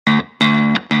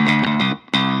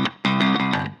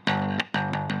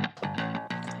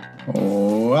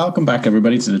Welcome back,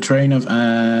 everybody, to the Train of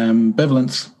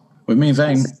Ambivalence with me,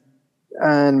 Zane.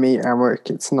 And me, Amric.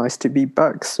 It's nice to be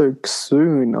back so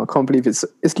soon. I can't believe it's.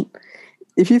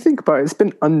 If you think about it, it's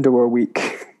been under a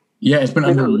week. Yeah, it's been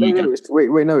under a week.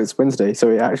 No, it's Wednesday, so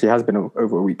it actually has been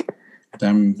over a week.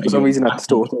 For some reason, I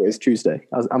still thought it was Tuesday.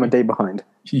 I'm a day behind.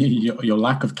 Your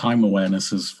lack of time awareness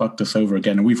has fucked us over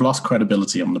again, and we've lost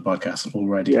credibility on the podcast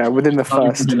already. Yeah, within the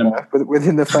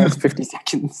first 50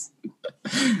 seconds.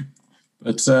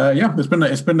 But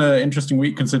it's been an interesting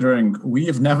week considering we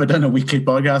have never done a weekly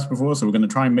podcast before, so we're going to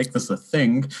try and make this a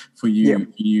thing for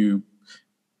you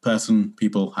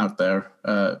people out there,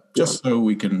 so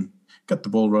we can get the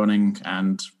ball running,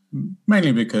 and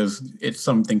mainly because it's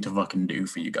something to fucking do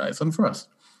for you guys and for us.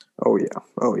 Oh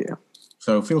yeah.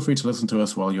 So feel free to listen to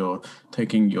us while you're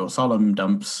taking your solemn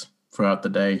dumps throughout the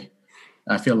day.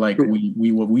 I feel like we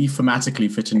thematically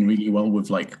fit in really well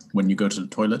with like when you go to the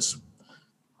toilets.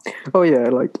 Oh yeah,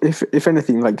 like if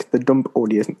anything, like the dump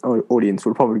audience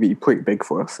would probably be pretty big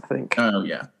for us, I think. Oh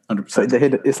yeah, 100%. So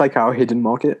it's like our hidden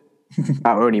market,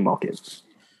 our only market.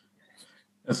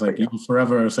 It's like you'll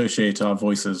forever associate our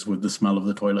voices with the smell of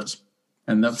the toilets,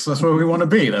 and that's where we want to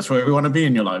be. That's where we want to be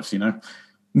in your lives. You know,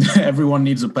 everyone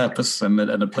needs a purpose and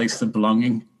a place of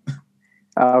belonging.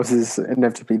 Ours is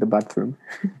inevitably the bathroom.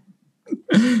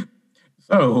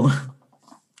 So.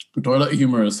 Toilet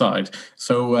humor aside,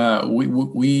 so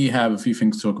we have a few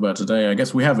things to talk about today. I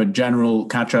guess we have a general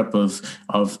catch up of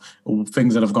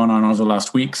things that have gone on over the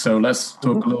last week. So let's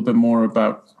talk a little bit more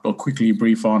about, or quickly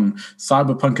brief on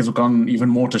Cyberpunk has gone even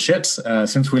more to shit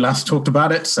since we last talked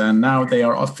about it, and now they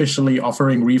are officially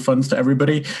offering refunds to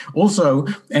everybody. Also,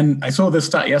 and I saw this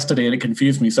stat yesterday and it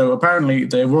confused me. So apparently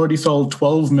they've already sold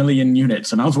 12 million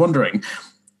units, and I was wondering,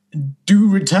 do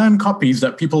return copies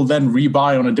that people then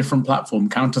rebuy on a different platform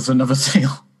count as another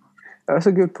sale? That's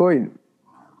a good point.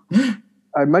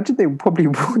 I imagine they probably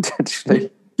would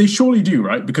actually. They surely do,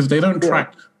 right? Because they don't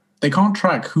track. They can't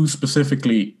track who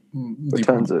specifically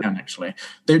returns it. Actually,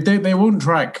 they won't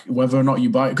track whether or not you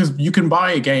buy, because you can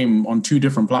buy a game on two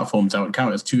different platforms that would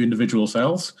count as two individual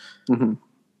sales. Mm-hmm.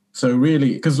 So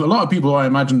really, because a lot of people, I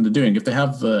imagine, they're doing, if they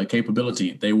have the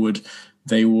capability, they would.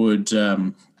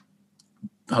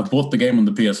 Have bought the game on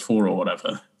the PS4 or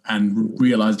whatever and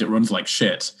realized it runs like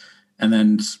shit, and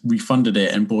then refunded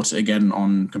it and bought it again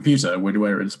on computer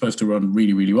where it's supposed to run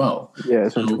really, really well. Yeah,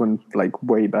 it's supposed to run like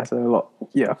way better, a lot.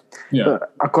 Yeah.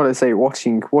 But I've got to say,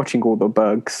 watching all the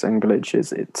bugs and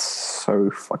glitches, it's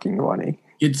so fucking funny.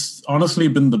 It's honestly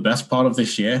been the best part of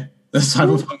this year. The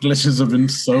Cyberpunk glitches have been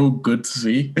so good to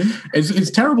see. It's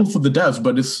terrible for the devs,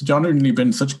 but it's genuinely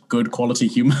been such good quality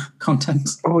humor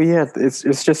content. Oh yeah,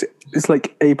 it's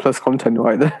like A+ content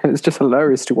right there. It's just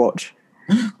hilarious to watch.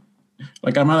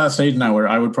 Like I'm at that stage now where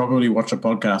I would probably watch a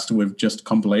podcast with just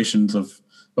compilations of,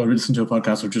 or listen to a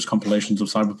podcast with just compilations of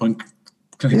Cyberpunk.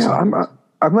 Yeah,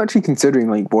 I'm actually considering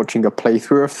like watching a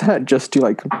playthrough of that just to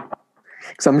like.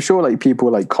 Because I'm sure like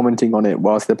people like commenting on it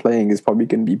whilst they're playing is probably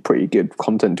going to be pretty good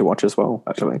content to watch as well.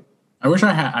 Actually, I wish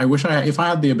I had. If I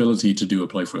had the ability to do a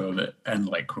playthrough of it and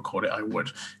like record it, I would.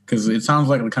 Because it sounds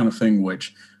like the kind of thing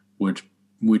which would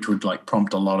like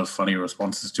prompt a lot of funny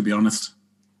responses. To be honest,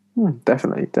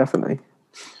 definitely.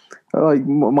 Like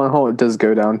my heart does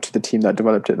go down to the team that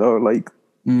developed it, though. Like,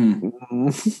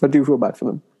 I do feel bad for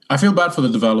them. I feel bad for the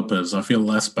developers. I feel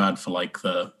less bad for like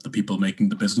the people making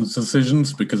the business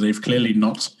decisions, because they've clearly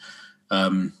not.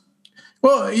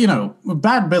 Well, you know,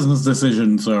 bad business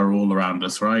decisions are all around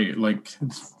us, right? Like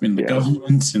in the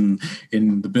government,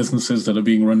 in the businesses that are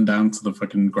being run down to the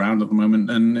fucking ground at the moment,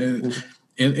 and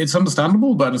it's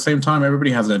understandable. But at the same time,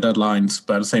 everybody has their deadlines.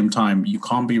 But at the same time, you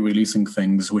can't be releasing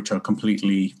things which are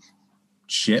completely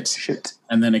shit.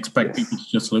 And then expect people to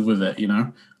just live with it, you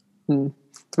know.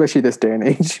 Especially this day and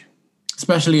age.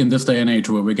 Especially in this day and age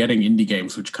where we're getting indie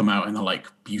games which come out and are like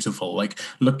beautiful. Like,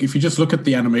 look, if you just look at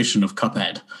the animation of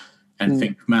Cuphead and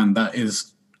think, man, that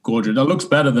is gorgeous. That looks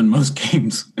better than most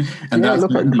games. And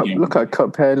look at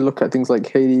Cuphead, look at things like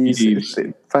Hades. It's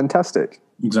fantastic.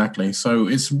 Exactly. So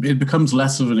it becomes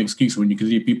less of an excuse when you can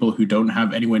see people who don't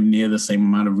have anywhere near the same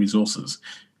amount of resources,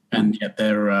 and yet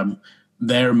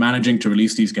they're managing to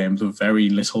release these games with very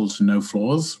little to no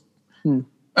flaws.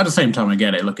 At the same time, I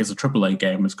get it. Look, it's a AAA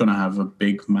game. It's going to have a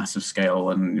big, massive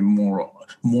scale and more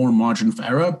margin for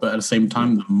error. But at the same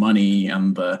time, the money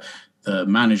and the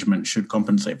management should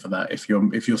compensate for that. If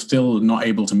you're still not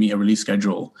able to meet a release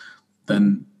schedule,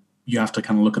 then you have to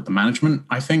kind of look at the management.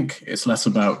 I think it's less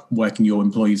about working your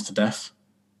employees to death.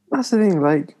 That's the thing.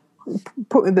 Like,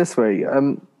 put it this way: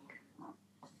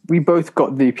 we both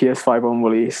got the PS5 on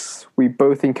release. We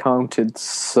both encountered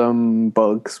some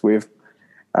bugs with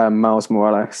Miles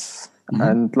Morales,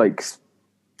 and like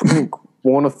I think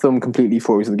one of them completely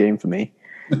froze the game for me.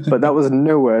 But that was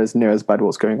nowhere near as bad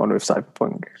what's going on with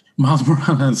Cyberpunk. Miles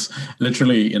Morales,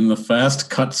 literally in the first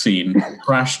cutscene,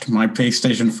 crashed my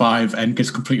PlayStation 5 and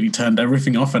just completely turned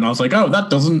everything off. And I was like, oh, that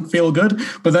doesn't feel good.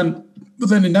 But then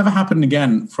it never happened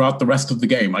again throughout the rest of the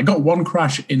game. I got one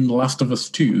crash in The Last of Us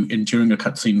 2 during a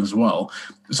cutscene as well.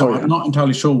 So I'm not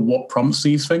entirely sure what prompts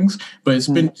these things, but it's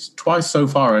been twice so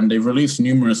far and they've released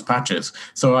numerous patches.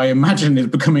 So I imagine it's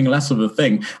becoming less of a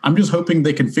thing. I'm just hoping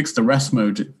they can fix the rest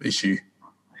mode issue.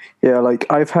 Yeah, like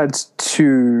I've had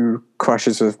 2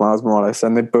 crashes with Miles Morales,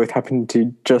 and they both happen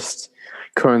to just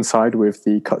coincide with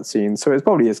the cutscene. So it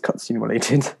probably is cutscene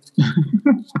related.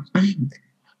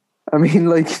 I mean,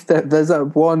 like there's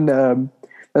that one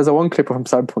clip from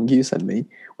Cyberpunk you sent me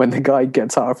when the guy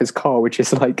gets out of his car, which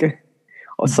is like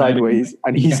sideways,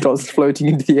 and he starts floating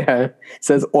into the air,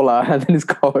 says "Hola," and then his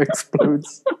car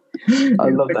explodes. I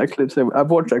love that clip. So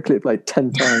I've watched that clip like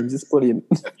 10 times. It's brilliant.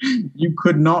 You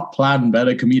could not plan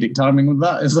better comedic timing with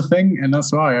that, is the thing, and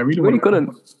that's why I really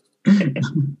couldn't.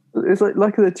 It's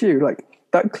like the two. Like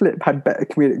that clip had better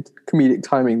comedic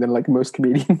timing than like most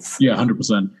comedians. Yeah,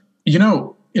 100%. You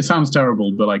know, it sounds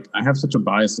terrible, but like I have such a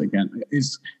bias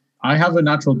I have a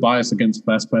natural bias against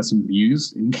first-person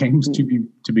views in games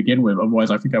to begin with. Otherwise,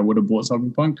 I think I would have bought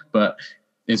Cyberpunk, but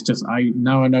it's just I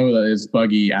know that it's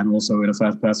buggy and also in a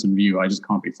first-person view, I just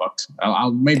can't be fucked.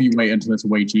 I'll maybe wait until it's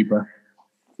way cheaper.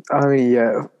 I mean,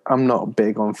 yeah, I'm not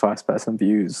big on first-person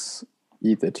views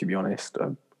either, to be honest.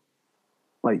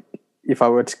 Like, if I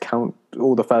were to count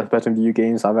all the first-person view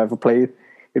games I've ever played,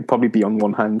 it'd probably be on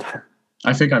one hand.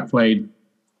 I think I played,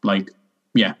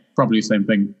 probably the same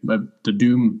thing. The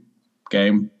Doom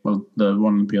game, well, the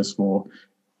one on PS4,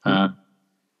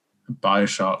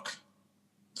 Bioshock.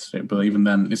 But even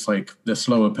then, it's like they're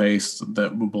slower paced.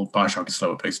 Bioshock is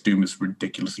slower paced. Doom is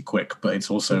ridiculously quick, but it's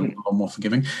also a lot more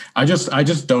forgiving. I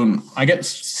just don't. I get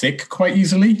sick quite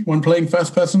easily when playing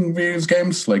first person views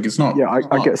games. Like it's not. Yeah,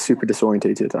 I get super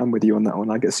disorientated. I'm with you on that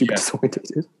one. I get super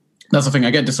disorientated. That's the thing.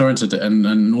 I get disoriented,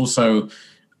 and also.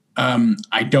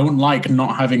 I don't like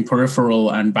not having peripheral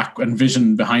and back and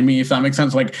vision behind me, if that makes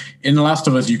sense. Like in The Last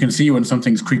of Us, you can see when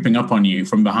something's creeping up on you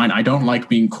from behind. I don't like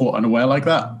being caught unaware like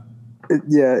that.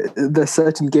 Yeah, there's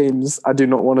certain games I do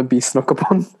not want to be snuck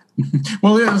upon.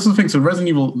 Well, yeah, that's the thing. So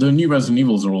the new Resident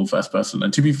Evils are all first person,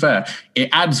 and to be fair, it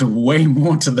adds way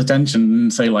more to the tension than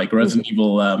say like Resident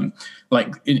Evil,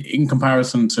 like in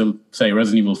comparison to say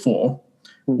Resident Evil 4.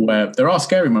 Where there are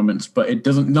scary moments, but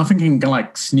nothing can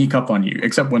like sneak up on you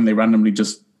except when they randomly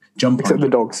just jump on you.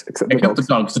 Except the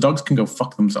dogs. The dogs can go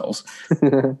fuck themselves.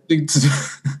 But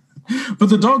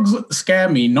the dogs scare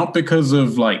me not because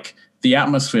of like the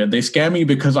atmosphere. They scare me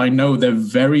because I know they're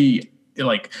very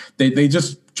like they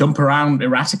just jump around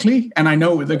erratically, and I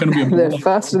know they're going to be. They're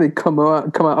fast and they come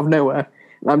out of nowhere.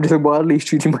 And I'm just wildly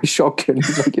shooting my shotgun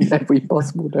like in every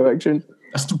possible direction.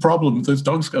 That's the problem. Those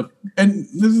dogs and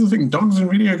this is the thing. Dogs in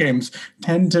video games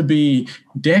tend to be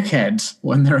dickheads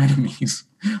when they're enemies.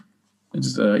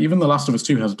 Even The Last of Us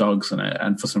 2 has dogs in it,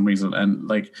 and for some reason, and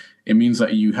like it means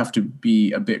that you have to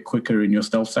be a bit quicker in your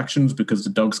stealth sections because the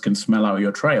dogs can smell out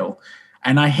your trail,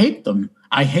 and I hate them.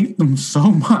 I hate them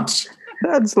so much.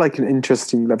 That's like an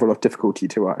interesting level of difficulty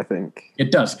to it, I think.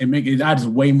 It does. It adds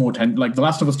way more tense. Like The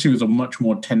Last of Us 2 is a much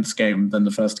more tense game than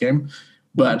the first game,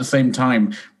 but at the same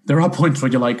time, there are points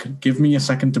where you're like, "Give me a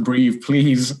second to breathe,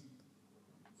 please."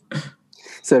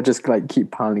 So just like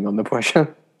keep piling on the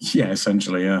pressure. Yeah,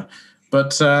 essentially, yeah.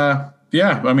 But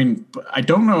yeah, I mean, I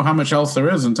don't know how much else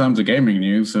there is in terms of gaming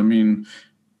news. I mean,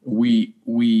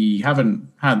 we haven't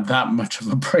had that much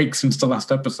of a break since the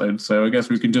last episode, so I guess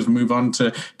we can just move on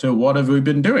to what have we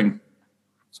been doing.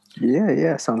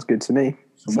 Yeah, sounds good to me.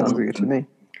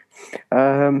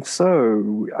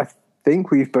 So I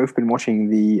think we've both been watching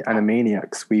the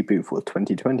Animaniacs reboot for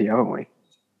 2020, haven't we?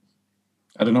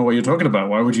 I don't know what you're talking about.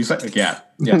 Why would you say? Yeah.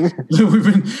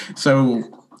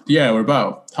 We're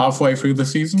about halfway through the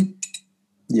season.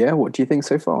 Yeah, what do you think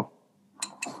so far?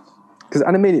 Because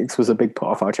Animaniacs was a big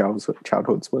part of our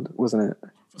childhoods, wasn't it?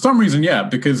 For some reason, yeah,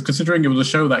 because considering it was a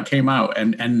show that came out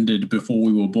and ended before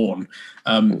we were born,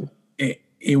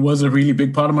 it was a really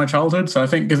big part of my childhood. So I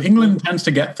think because England tends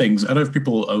to get things, I don't know if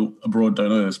people abroad don't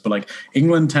know this, but like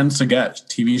England tends to get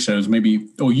TV shows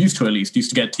used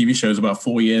to get TV shows about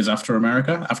 4 years after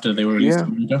America, after they were released in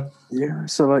America. Yeah,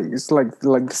 so like it's like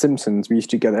The Simpsons, we used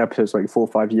to get episodes like 4 or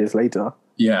 5 years later.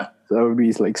 Yeah. So that would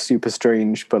be like super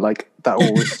strange, but like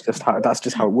that's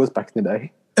just how it was back in the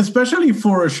day. Especially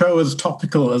for a show as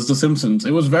topical as The Simpsons,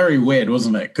 it was very weird,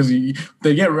 wasn't it? Because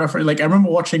they get reference. Like I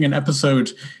remember watching an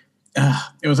episode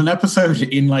it was an episode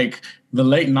in like the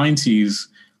late 90s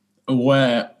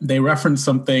where they referenced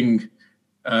something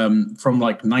from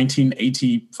like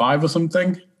 1985 or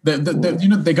something.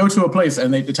 They go to a place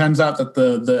and it turns out that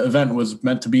the event was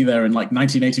meant to be there in like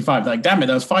 1985. Like, damn it,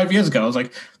 that was 5 years ago. I was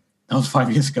like, that was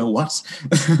 5 years ago. What?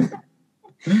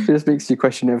 It just makes you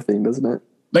question everything, doesn't it?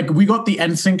 Like, we got the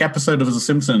NSYNC episode of The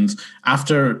Simpsons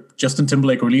after Justin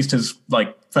Timberlake released his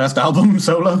like first album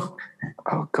solo.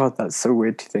 Oh God, that's so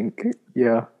weird to think.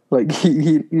 Yeah, like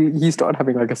he started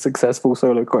having like a successful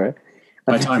solo career.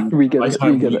 By the time we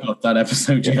got that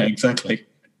episode, yeah, exactly.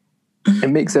 It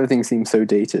makes everything seem so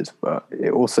dated, but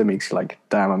it also makes you like,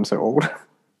 damn, I'm so old.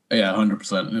 Yeah,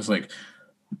 100%. It's like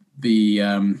the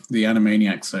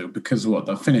Animaniacs, though, because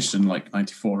they finished in like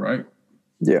 94, right?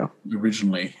 Yeah,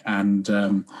 originally, and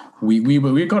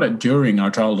we got it during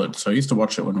our childhood. So I used to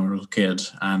watch it when we were a kid,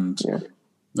 and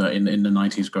in the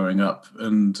 90s growing up.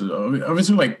 And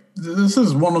obviously, like, this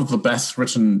is one of the best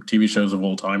written TV shows of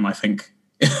all time, I think.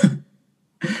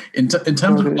 In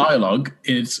terms of dialogue,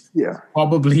 it's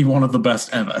probably one of the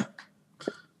best ever.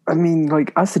 I mean,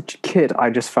 like, as a kid, I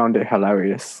just found it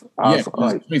hilarious. It's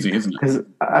crazy, isn't it? Because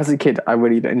as a kid, I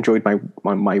really enjoyed my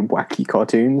wacky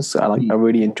cartoons. I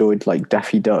really enjoyed like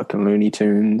Daffy Duck and Looney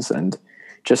Tunes and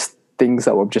just things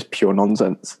that were just pure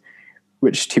nonsense.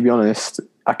 Which, to be honest,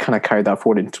 I kind of carried that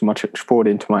forward into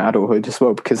my adulthood as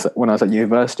well. Because when I was at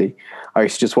university, I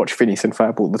used to just watch Phineas and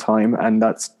Ferb all the time, and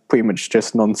that's pretty much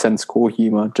just nonsensical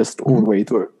humor, just all the way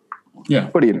through. Yeah,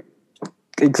 brilliant.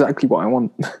 Exactly what I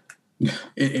want.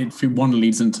 It one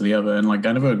leads into the other, and like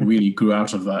I never really grew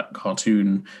out of that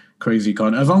cartoon crazy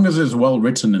con. As long as it's well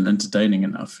written and entertaining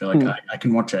enough, I feel like I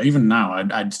can watch it. Even now,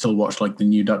 I'd still watch like the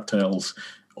new DuckTales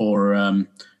or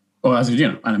as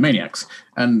Animaniacs.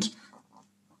 And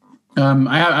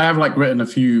I have like written a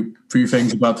few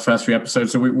things about the first 3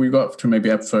 episodes. So we got to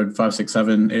maybe episode 5, 6,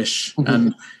 7 ish,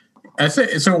 and I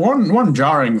say so. One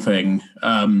jarring thing.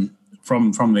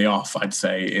 From the off, I'd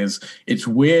say, is it's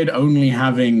weird only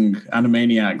having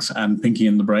Animaniacs and Pinky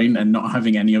and the Brain and not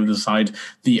having any of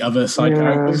the other side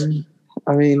characters.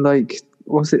 I mean, like,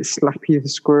 was it Slappy the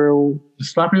Squirrel?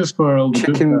 Slappy the Squirrel,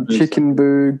 Chicken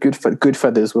Boo, Good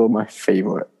Feathers were my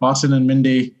favorite. Barton and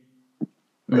Mindy.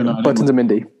 Buttons and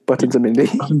Mindy. Buttons and Mindy,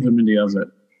 that's it.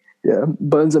 Yeah,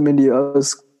 Buttons and Mindy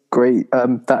was great.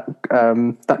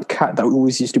 That cat that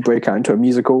always used to break out into a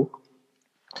musical.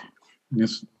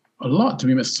 Yes. A lot, to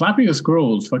be honest. Slappy the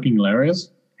Squirrel is fucking hilarious.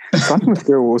 Slappy the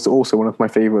Squirrel was also one of my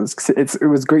favorites. It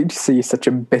was great to see such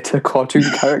a bitter cartoon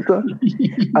character,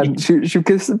 and she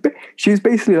was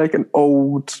basically like an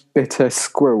old bitter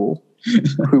squirrel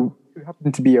who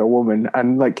happened to be a woman.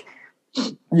 And like,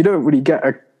 you don't really get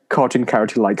a cartoon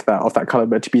character like that of that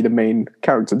caliber to be the main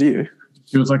character, do you?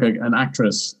 She was like an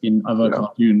actress in other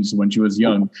cartoons when she was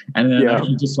young, and then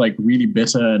she's just like really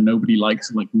bitter, and nobody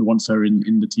wants her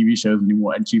in the TV shows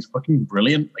anymore. And she's fucking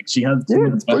brilliant. Like she has,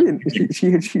 it's brilliant.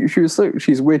 She was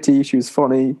she's witty, she was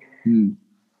funny, and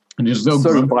just so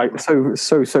violent.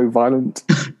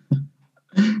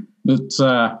 But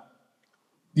I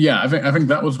think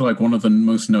that was like one of the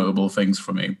most notable things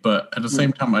for me. But at the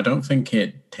same time, I don't think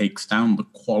it takes down the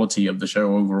quality of the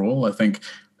show overall.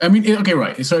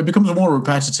 So it becomes more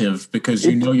repetitive because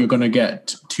you're going to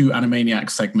get 2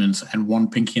 Animaniacs segments and 1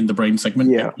 Pinky and the Brain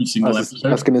segment every single episode.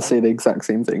 I was going to say the exact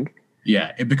same thing.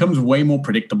 Yeah, it becomes way more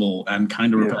predictable and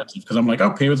kind of repetitive because I'm like,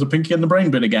 oh, here's the Pinky and the Brain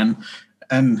bit again.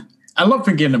 And I love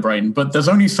Pinky and the Brain, but there's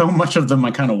only so much of them I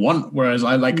kind of want, whereas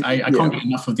I can't get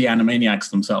enough of the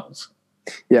Animaniacs themselves.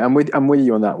 Yeah, I'm with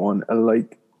you on that one.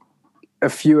 Like a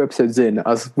few episodes in, I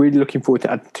was really looking forward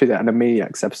to the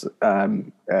Animaniacs episode,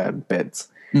 bits.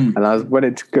 And when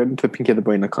it got into Pinky and the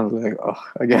Brain, I kind of like, oh,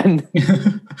 again.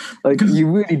 Like,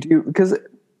 you really do, because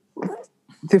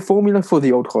the formula for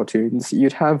the old cartoons,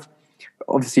 you'd have,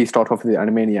 obviously, start off with the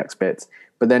Animaniacs bits,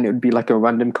 but then it would be like a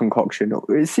random concoction.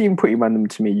 It seemed pretty random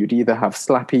to me. You'd either have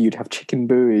Slappy, you'd have Chicken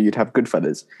Boo, or you'd have Good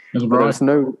Feathers. There's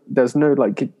no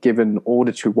like given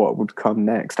order to what would come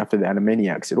next after the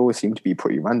Animaniacs. It always seemed to be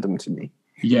pretty random to me.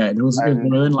 Yeah, it was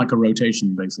in like a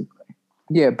rotation, basically.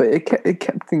 Yeah, but it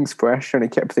kept things fresh and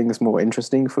it kept things more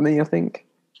interesting for me, I think.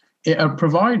 It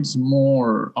provides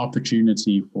more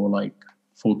opportunity for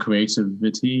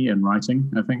creativity and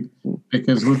writing, I think.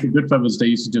 Because with the Good Feathers, they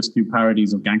used to just do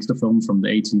parodies of gangster films from the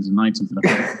 80s and 90s.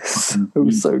 It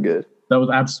was so good. That was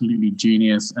absolutely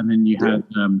genius. And then you had,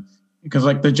 because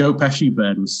like the Joe Pesci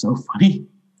bird was so funny.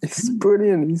 It's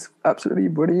brilliant. He's absolutely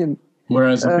brilliant.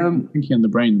 Whereas Pinky and the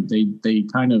Brain, they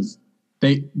kind of,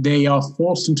 they are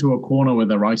forced into a corner where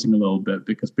they're writing a little bit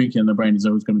because Pinky and the Brain is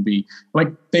always going to be like,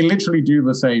 they literally do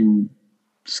the same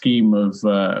scheme of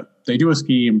they do a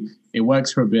scheme, it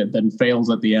works for a bit, then fails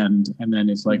at the end, and then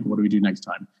it's like, what do we do next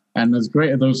time? And as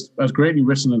greatly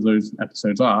written as those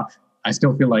episodes are, I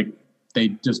still feel like they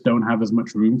just don't have as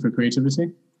much room for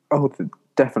creativity. Oh,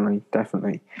 definitely.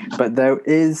 But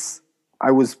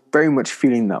I was very much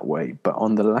feeling that way. But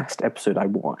on the last episode I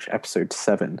watched, episode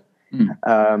 7,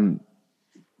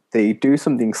 they do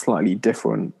something slightly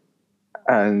different.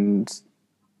 And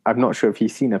I'm not sure if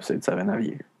you've seen episode 7, have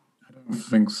you? I don't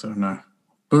think so, no.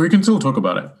 But we can still talk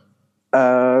about it.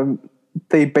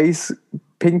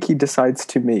 Pinky decides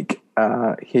to make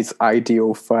his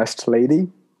ideal first lady.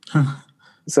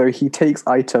 So he takes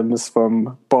items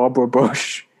from Barbara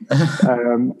Bush,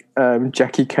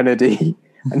 Jackie Kennedy,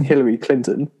 and Hillary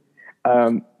Clinton,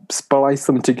 splice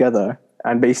them together,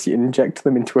 and basically inject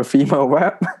them into a female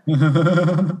rap.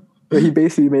 He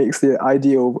basically makes the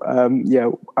ideal,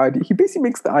 he basically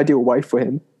makes the ideal wife for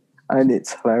him, and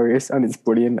it's hilarious and it's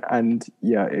brilliant, and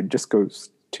yeah, it just goes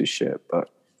to shit, but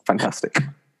fantastic.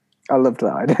 I loved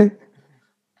that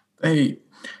idea.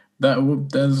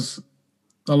 There's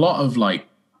a lot of like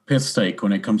piss take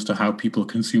when it comes to how people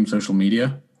consume social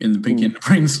media in the Pinky and the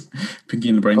Brain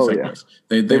segment.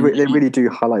 Yeah. They really do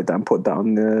highlight that and put that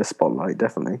on the spotlight,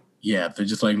 definitely. Yeah, they're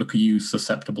just like, look at you,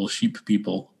 susceptible sheep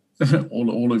people,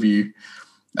 all of you.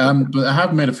 But I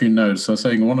have made a few notes. So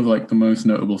saying one of like the most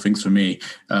notable things for me,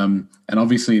 and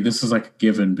obviously this is like a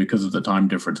given because of the time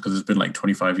difference, because it's been like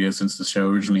 25 years since the show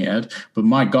originally aired. But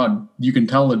my God, you can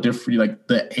tell the difference. Like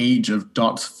the age of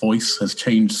Dot's voice has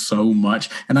changed so much,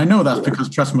 and I know that's because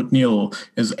Tress MacNeille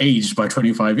is aged by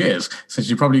 25 years, so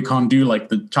she probably can't do like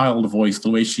the child voice the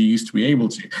way she used to be able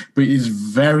to. But it's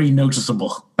very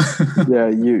noticeable. Yeah,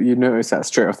 you notice that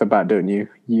straight off the bat, don't you?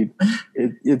 You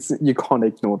can't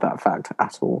ignore that fact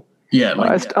at all. Yeah,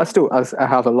 I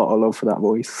have a lot of love for that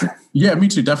voice. Yeah, me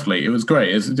too, definitely. It was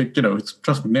great. It's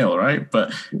Tress MacNeille, right?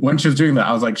 But when she was doing that,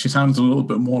 I was like, she sounds a little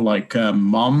bit more like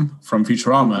Mom from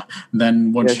Futurama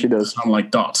than what she does sound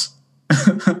like Dot.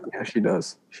 Yeah, she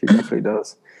does. She definitely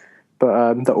does.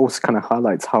 But that also kind of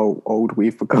highlights how old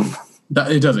we've become.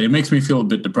 It does. It makes me feel a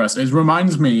bit depressed. It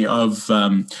reminds me of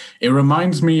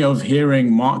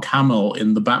hearing Mark Hamill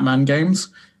in the Batman games,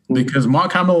 because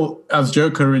Mark Hamill as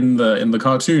Joker in the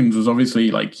cartoons was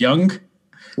obviously like young.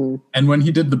 And when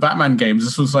he did the Batman games,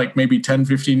 this was like maybe 10,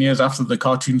 15 years after the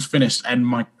cartoons finished. And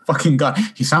my fucking God,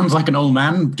 he sounds like an old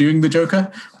man doing the Joker.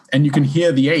 And you can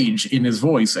hear the age in his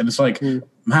voice. And it's like,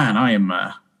 man, I am,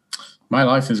 my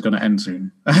life is going to end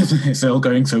soon. It's all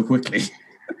going so quickly.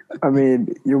 I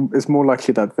mean, it's more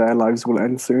likely that their lives will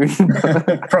end soon.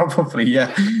 Probably,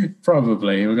 yeah.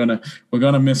 Probably. We're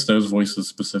gonna miss those voices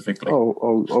specifically.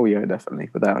 Oh yeah, definitely,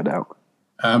 without a doubt.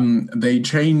 They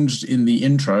changed in the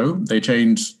intro. They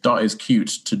changed Dot is cute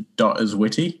to Dot is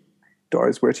witty. Dot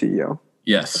is witty, yeah.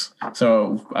 Yes.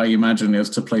 So I imagine it was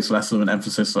to place less of an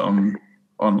emphasis on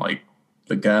like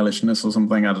the girlishness or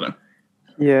something. I don't know.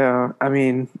 Yeah, I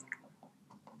mean,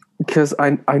 because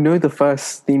I know the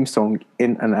first theme song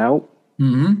in and out,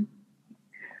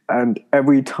 and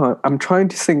every time I'm trying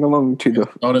to sing along to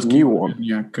the new one,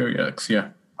 yeah,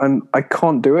 and I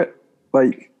can't do it.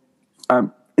 Like,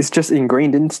 it's just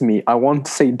ingrained into me. I want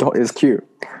to say Dot is cute.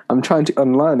 I'm trying to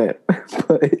unlearn it,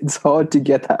 but it's hard to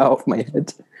get that out of my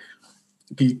head.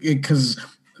 Because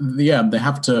they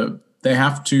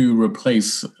have to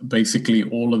replace basically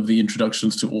all of the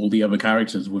introductions to all the other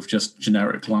characters with just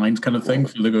generic lines kind of thing.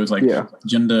 So it goes like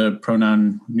gender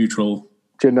pronoun neutral.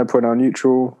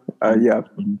 Yeah.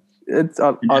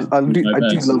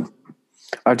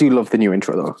 I do love the new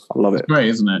intro though. I love it. It's great,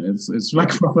 isn't it? It's like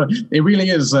proper. It really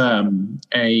is a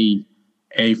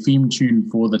theme tune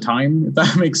for the time, if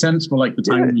that makes sense, for like the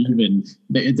time we live in.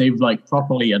 They've like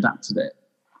properly adapted it.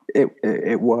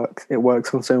 It works. It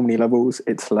works on so many levels.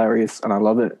 It's hilarious, and I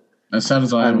love it. As sad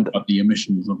as I am about the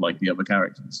emissions of like the other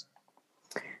characters.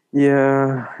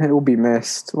 Yeah, it will be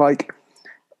missed. Like,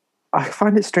 I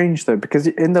find it strange though, because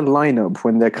in the lineup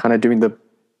when they're kind of doing the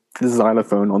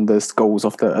xylophone on the skulls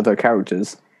of the other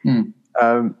characters,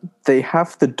 they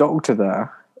have the Doctor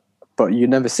there, but you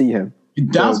never see him.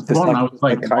 That's one. I was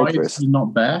like, why is he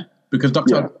not there? Because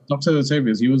Dr.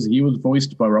 Xavier, he was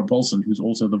voiced by Rob Paulson, who's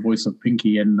also the voice of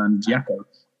Pinky and Yakko.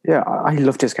 Yeah, I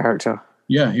loved his character.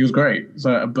 Yeah, he was great.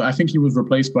 So, but I think he was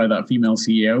replaced by that female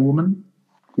CEO woman.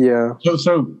 Yeah.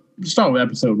 So start with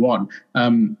episode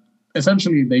 1.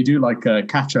 Essentially, they do like a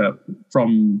catch up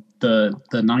from the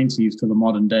 90s to the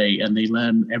modern day, and they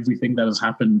learn everything that has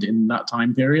happened in that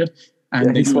time period.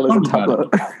 And he swallows a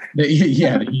tablet. He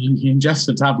ingests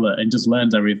a tablet and just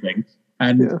learns everything.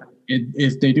 And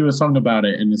they do a song about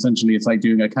it, and essentially it's like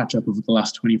doing a catch-up of the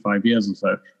last 25 years or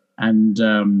so. And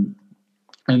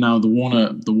And now the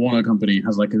Warner company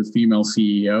has like a female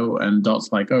CEO, and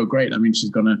Dot's like, oh great, I mean she's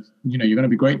gonna, you're gonna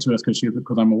be great to us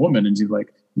because I'm a woman, and she's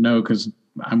like, no, because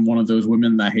I'm one of those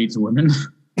women that hates women.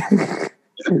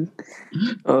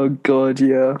 Oh god,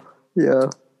 yeah,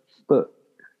 but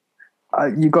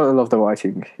you gotta love the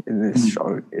writing in this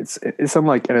show. It's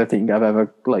unlike anything I've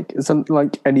ever it's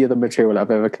unlike any other material I've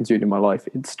ever consumed in my life.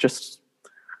 It's just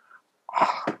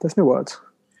there's no words.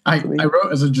 I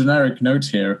wrote as a generic note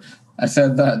here. I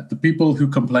said that the people who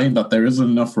complain that there isn't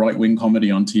enough right-wing comedy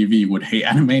on TV would hate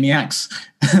Animaniacs.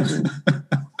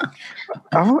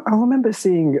 I remember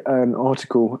seeing an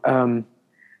article. It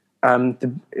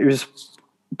was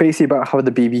basically about how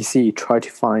the BBC tried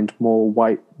to find more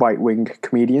right-wing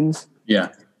comedians. Yeah.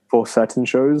 For certain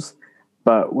shows,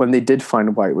 but when they did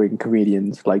find right-wing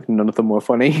comedians, like none of them were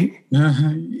funny.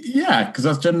 Yeah, because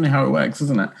that's generally how it works,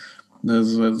 isn't it?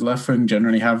 There's left wing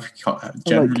generally have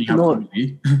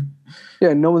comedy.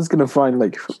 Yeah, no one's gonna find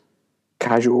like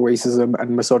casual racism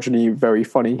and misogyny very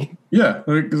funny. Yeah,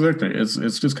 exactly.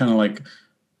 It's just kind of like,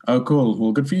 oh, cool.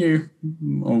 Well, good for you.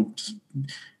 Or just,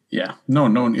 yeah, no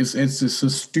one. It's a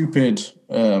stupid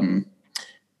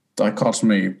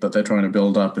dichotomy that they're trying to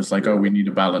build up. It's like, oh, we need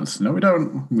a balance. No, we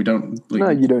don't. We don't. Like, no,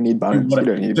 you don't need balance. You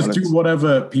don't need just balance. do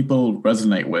whatever people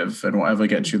resonate with and whatever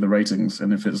gets you the ratings.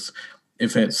 And if it's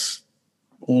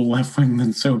all left wing,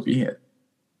 then so be it.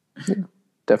 Yeah,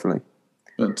 definitely.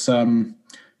 But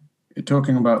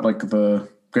talking about like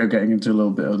getting into a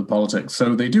little bit of the politics.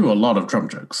 So they do a lot of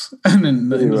Trump jokes, and in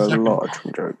the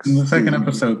second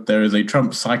episode, there is a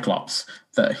Trump Cyclops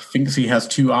that thinks he has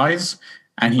two eyes,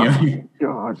 and he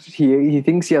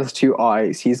thinks he has two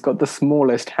eyes. He's got the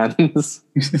smallest hands,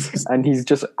 and he's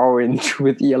just orange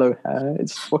with yellow hair.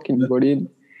 It's fucking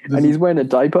brilliant. And he's wearing a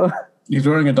diaper. He's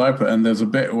wearing a diaper, and there's a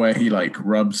bit where he like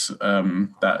rubs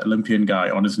that Olympian guy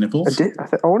on his nipples.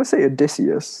 I want to say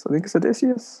Odysseus. I think it's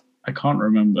Odysseus. I can't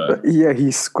remember. But yeah,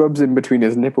 he scrubs in between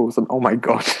his nipples, and oh my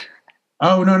god.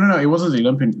 Oh no! It wasn't the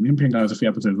Olympian guy. Was a few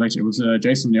episodes later. It was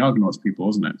Jason the Argonauts people,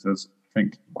 wasn't it? So I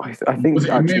think. I think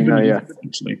actually no, yeah.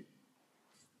 Actually, it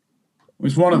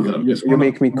was one of them. You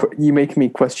make me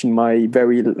question my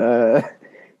very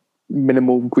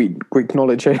minimal Greek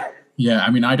knowledge here. Yeah,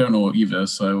 I mean, I don't know either,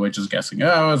 so we're just guessing.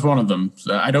 Oh, it was one of them.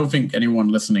 So I don't think anyone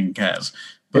listening cares.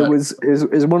 But, it was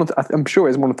one of the, I'm sure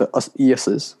it's one of the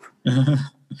Eases.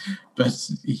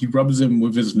 But he rubs him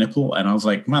with his nipple, and I was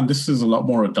like, man, this is a lot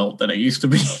more adult than it used to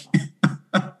be.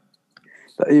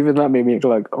 Even that made me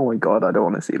like, oh my god, I don't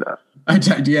want to see that.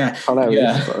 Yeah.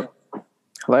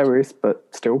 Hilarious, but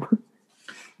still.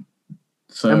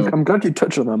 So I'm glad you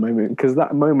touched on that moment, because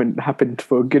that moment happened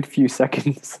for a good few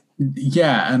seconds.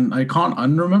 Yeah, and I can't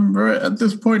unremember it at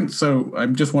this point, so I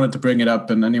just wanted to bring it up,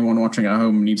 and anyone watching at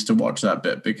home needs to watch that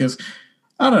bit, because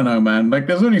I don't know, man. Like,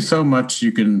 there's only so much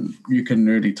you can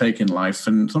really take in life,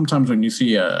 and sometimes when you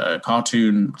see a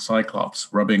cartoon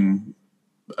Cyclops rubbing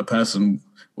a person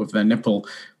with their nipple,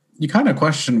 you kind of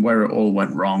question where it all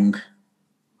went wrong.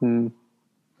 And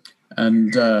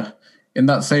in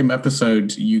that same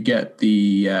episode, you get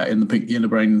in the Pinky and the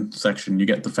Brain section, you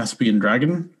get the Thespian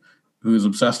dragon, who's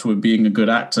obsessed with being a good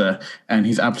actor, and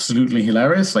he's absolutely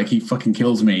hilarious. Like, he fucking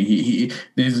kills me.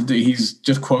 He's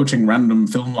just quoting random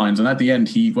film lines, and at the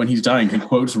end, when he's dying, he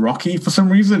quotes Rocky for some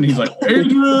reason. He's like,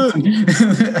 "Adrian,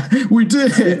 we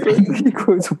did it." He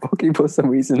quotes Rocky for some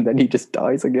reason, then he just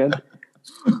dies again.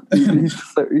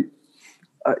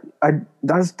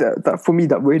 That for me,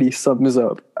 that really sums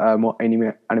up what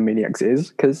Animaniacs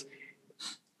is, because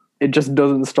it just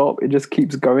doesn't stop. It just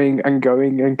keeps going and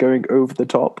going and going over the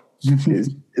top. I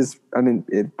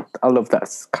love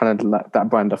that kind of that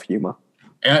brand of humor.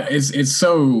 Yeah,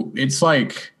 it's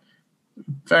like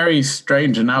very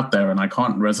strange and out there, and I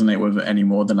can't resonate with it any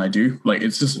more than I do. Like,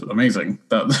 it's just amazing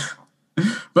that.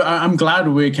 But I'm glad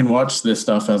we can watch this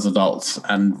stuff as adults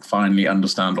and finally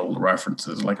understand all the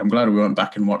references. Like, I'm glad we went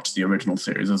back and watched the original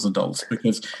series as adults,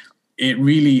 because it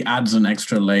really adds an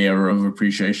extra layer of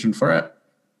appreciation for it.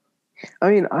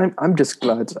 I mean, I'm just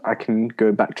glad I can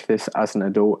go back to this as an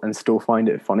adult and still find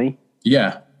it funny.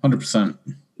 Yeah, 100%.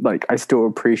 Like, I still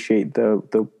appreciate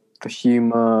the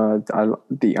humor.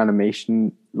 The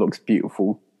animation looks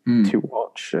beautiful to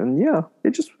watch, and yeah,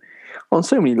 it just on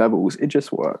so many levels it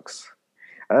just works.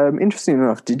 Interesting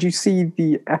enough, did you see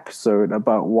the episode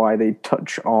about why they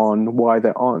touch on why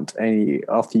there aren't any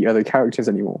of the other characters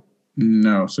anymore?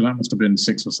 No, so that must have been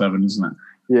 6 or 7, isn't it?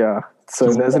 Yeah.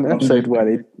 So there's an episode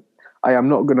where I am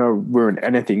not going to ruin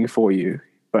anything for you,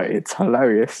 but it's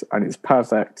hilarious and it's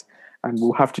perfect, and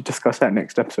we'll have to discuss that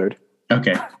next episode.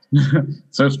 Okay.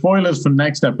 So spoilers for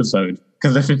next episode,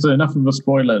 because if it's enough of a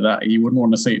spoiler that you wouldn't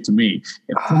want to say it to me,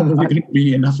 it's probably going to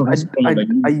be enough of a spoiler.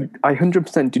 I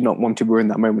 100% do not want to ruin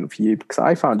that moment for you because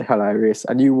I found it hilarious,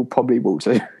 and you will probably will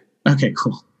too. Okay,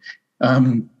 cool.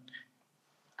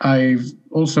 I've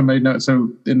also made note.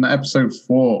 So in episode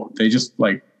 4, they just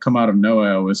like come out of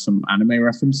nowhere with some anime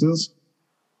references.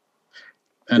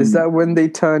 And is that when they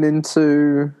turn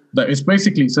into? It's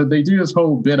basically, so they do this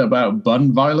whole bit about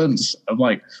bun violence. Of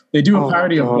like, they do a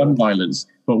parody of bun violence,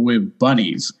 but with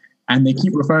bunnies, and they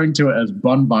keep referring to it as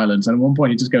bun violence. And at one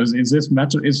point, he just goes, "Is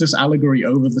this allegory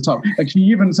over the top?" Like he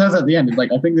even says at the end,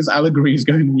 like, "I think this allegory is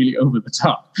going really over the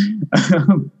top."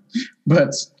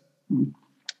 But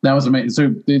that was amazing.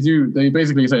 So they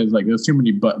basically say it's like there's too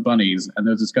many bunnies, and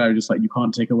there's this guy who's just like, "You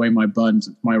can't take away my buns.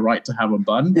 It's my right to have a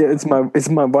bun." Yeah, it's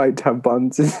my right to have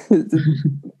buns. It's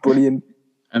brilliant.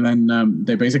 And then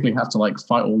they basically have to like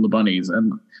fight all the bunnies,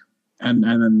 and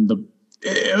then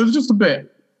it was just a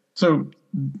bit. So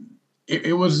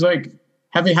it was like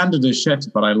heavy-handed as shit,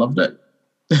 but I loved it.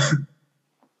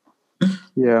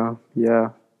 Yeah.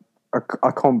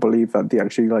 I can't believe that they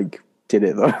actually like did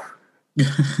it though.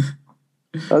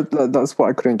 That's what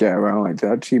I couldn't get around. Like, they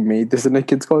actually made this in a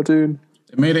kids' cartoon.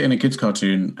 They made it in a kids'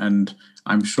 cartoon, and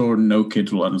I'm sure no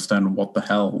kids will understand what the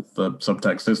hell the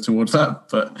subtext is towards that,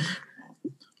 but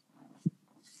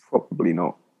probably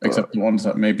not. Except the ones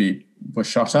that maybe were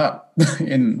shot at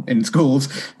in schools,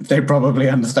 they probably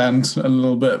understand a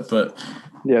little bit, but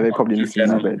yeah, they probably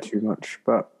understand a bit too much.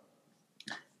 But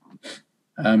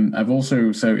I've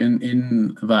also, so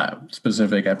in that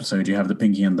specific episode, you have the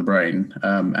Pinky and the Brain,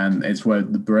 and it's where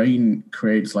the brain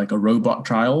creates like a robot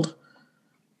child.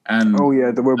 And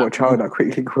the robot child that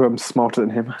quickly grows smarter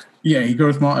than him. Yeah, he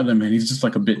grows smarter than him, and he's just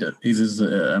like he's just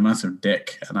a massive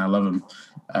dick, and I love him.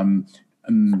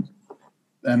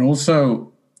 And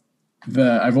also,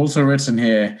 I've also written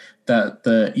here that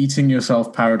the eating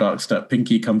yourself paradox that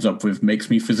Pinky comes up with makes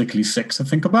me physically sick to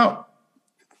think about.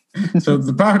 So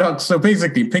the paradox, so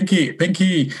basically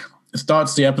Pinky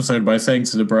starts the episode by saying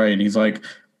to the brain, he's like,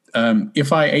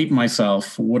 if I ate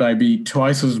myself, would I be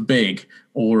twice as big,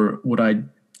 or would I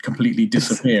completely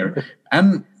disappear?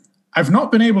 And I've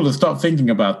not been able to stop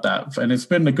thinking about that, and it's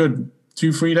been a good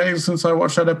 2-3 days since I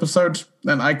watched that episode,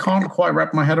 and I can't quite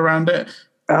wrap my head around it.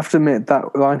 I have to admit,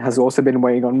 that line has also been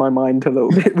weighing on my mind a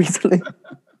little bit recently.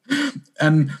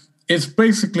 And it's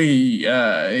basically,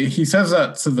 he says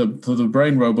that to the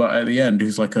brain robot at the end,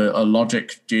 who's like a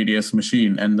logic genius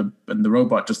machine, and the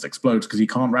robot just explodes because he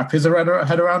can't wrap his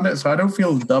head around it. So I don't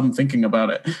feel dumb thinking about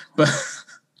it. But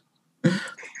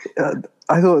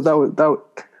I thought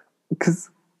that because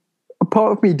a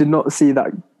part of me did not see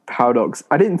that paradox.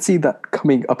 I didn't see that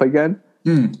coming up again.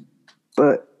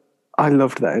 But I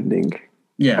loved that ending.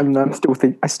 Yeah, and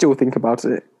I still think about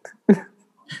it.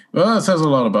 Well, that says a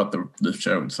lot about the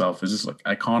show itself. It's just like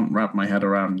I can't wrap my head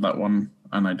around that one,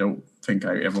 and I don't think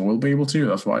I ever will be able to.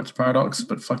 That's why it's a paradox.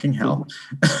 But fucking hell.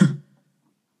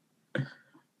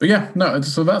 But yeah, no.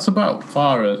 So that's about as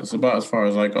far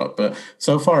as I got. But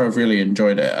so far, I've really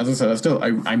enjoyed it. As I said,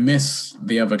 I miss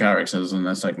the other characters and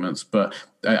their segments, but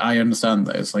I understand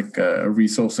that it's like a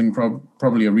resourcing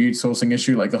probably a resourcing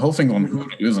issue. Like the whole thing on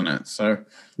Hulu, isn't it? So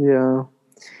yeah,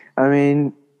 I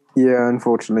mean, yeah.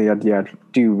 Unfortunately, I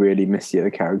do really miss the other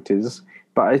characters,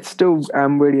 but I still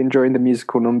am really enjoying the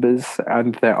musical numbers,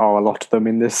 and there are a lot of them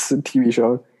in this TV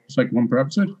show. It's like one per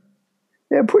episode.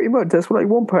 Yeah, pretty much. There's like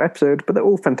one per episode, but they're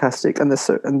all fantastic, and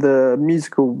the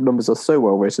musical numbers are so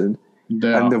well written,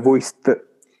 and the voice that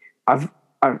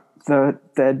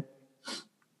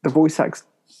the voice acts.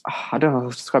 I don't know how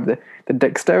to describe it. The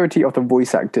dexterity of the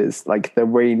voice actors, like the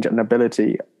range and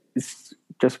ability, is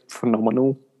just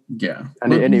phenomenal. Yeah,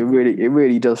 and it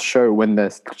really does show when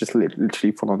they're just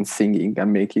literally full on singing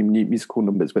and making new musical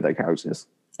numbers with their characters.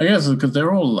 I guess because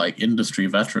they're all like industry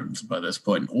veterans by this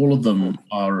point. All of them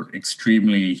are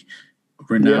extremely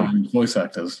renowned voice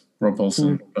actors. Rob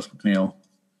Paulsen, Gus McNeil,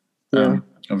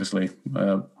 obviously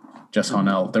Jess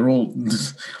Harnell. They're all.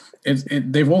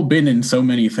 They've all been in so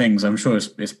many things. I'm sure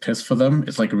it's piss for them.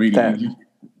 It's like really easy.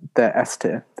 They're S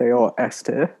tier. They are S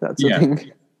tier. That's the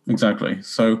thing. Exactly.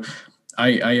 So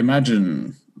I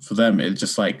imagine for them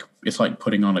it's like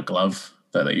putting on a glove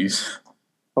that they use.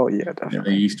 Oh yeah,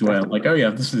 definitely. They used to wear like, oh yeah,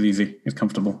 this is easy. It's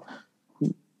comfortable.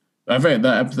 I've read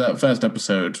that first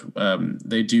episode.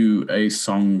 They do a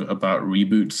song about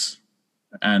reboots,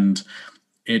 and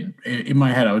it in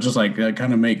my head I was just like, that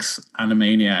kind of makes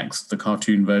Animaniacs the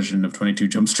cartoon version of 22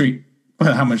 Jump Street.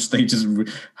 But how much they just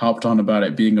harped on about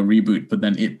it being a reboot, but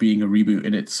then it being a reboot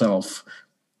in itself.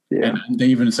 Yeah. And they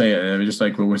even say it. They're just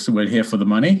like, well, we're here for the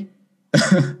money.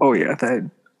 Oh yeah,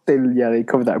 they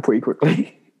covered that pretty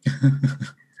quickly.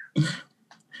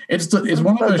 It's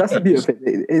one of those That's the beauty shows. of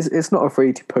it. It's not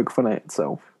afraid to poke fun at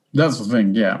itself. That's the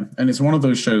thing, yeah. And it's one of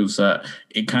those shows that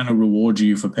it kind of rewards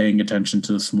you for paying attention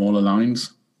to the smaller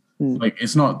lines. Like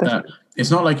Definitely.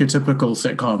 it's not like your typical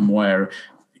sitcom where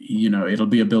it'll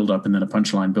be a build up and then a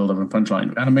punchline, build up and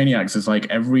punchline. Animaniacs is like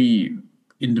every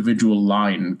individual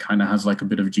line kind of has like a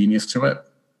bit of genius to it.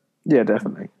 Yeah,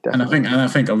 definitely. And I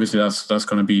think obviously that's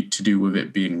going to be to do with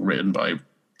it being written by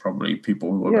probably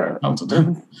people who are very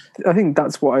talented. I think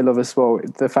that's what I love as well.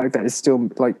 The fact that it's still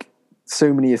like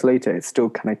so many years later, it's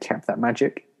still kind of kept that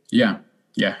magic. Yeah,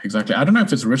 exactly. I don't know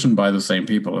if it's written by the same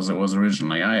people as it was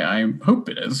originally. I hope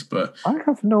it is, but I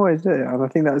have no idea, and I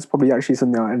think that's probably actually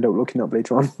something I end up looking up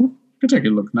later on. I could take a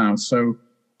look now. So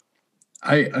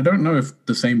I don't know if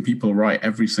the same people write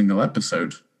every single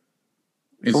episode.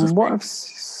 From what I've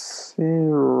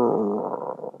seen,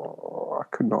 I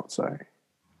could not say.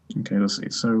 Okay, let's see.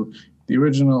 So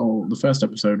the first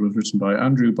episode was written by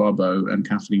Andrew Barbeau and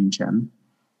Kathleen Chen.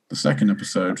 The second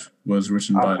episode was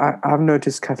written by... I've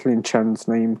noticed Kathleen Chen's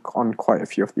name on quite a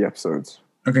few of the episodes.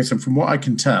 Okay, so from what I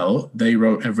can tell, they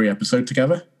wrote every episode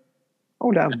together.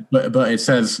 Oh, damn. But it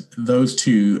says those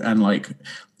two, and like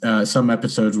some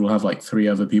episodes will have like 3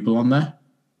 other people on there.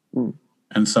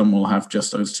 And some will have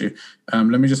just those 2. Let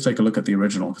me just take a look at the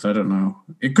original, because I don't know.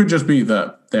 It could just be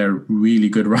that they're really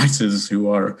good writers who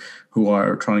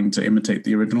are trying to imitate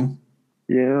the original.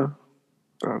 Yeah.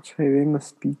 I'd say they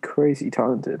must be crazy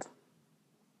talented.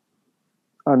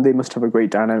 And they must have a great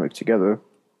dynamic together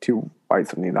to write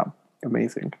something that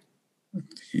amazing.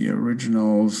 The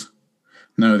originals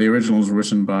were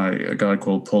written by a guy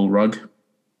called Paul Rugg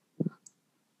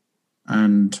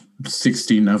and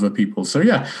 16 other people. So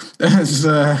yeah,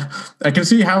 I can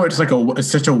see how it's it's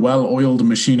such a well-oiled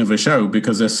machine of a show,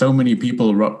 because there's so many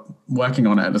people working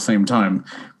on it at the same time,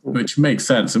 which makes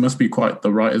sense. It must be quite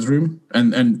the writer's room.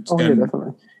 And yeah,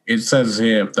 definitely. It says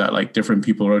here that like different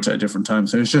people wrote it at different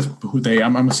times. So it's just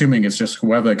I'm assuming it's just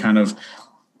whoever kind of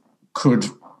could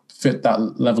fit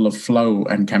that level of flow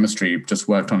and chemistry just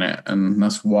worked on it. And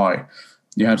that's why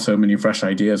you had so many fresh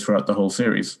ideas throughout the whole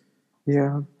series.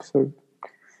 Yeah, so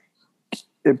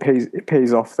it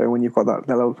pays off though when you've got that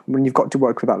level, when you've got to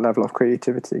work with that level of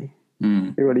creativity.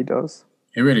 It really does.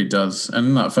 It really does. And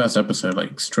in that first episode,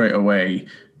 like straight away,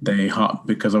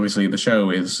 because obviously the show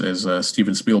is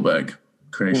Steven Spielberg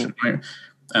creation, right?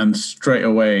 And straight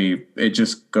away it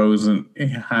just goes and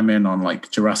ham in on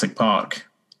like Jurassic Park.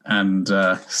 And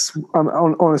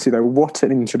honestly though, what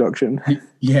an introduction.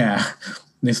 Yeah.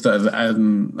 You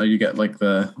get like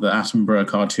the Attenborough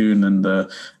cartoon and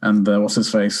the what's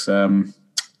his face,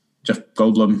 Jeff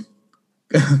Goldblum.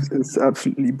 It's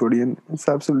absolutely brilliant.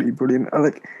 I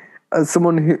like, as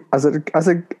someone who as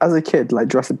a kid, like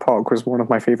Jurassic Park was one of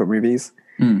my favorite movies,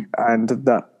 and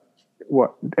that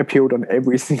appealed on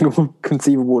every single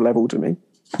conceivable level to me.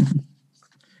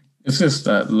 It's just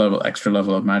that extra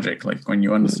level of magic. Like when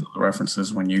you understand the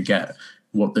references, when you get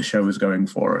what the show is going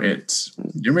for, it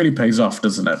really pays off,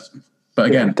 doesn't it? But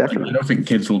again, yeah, definitely. I don't think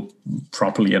kids will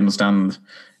properly understand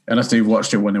unless they've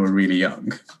watched it when they were really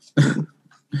young.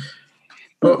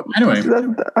 But anyway,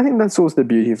 I think that's also the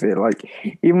beauty of it.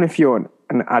 Like, even if you're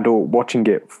an adult watching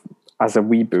it as a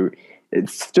reboot,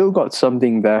 it's still got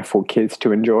something there for kids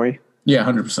to enjoy. Yeah,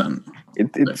 100%.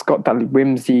 It's got that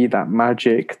whimsy, that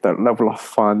magic, that level of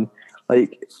fun.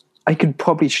 Like, I could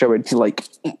probably show it to like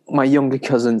my younger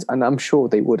cousins, and I'm sure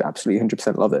they would absolutely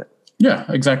 100% love it. Yeah,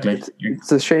 exactly.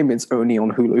 It's a shame it's only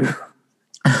on Hulu.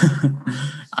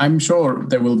 I'm sure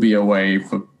there will be a way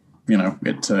for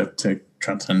it to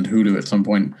transcend Hulu at some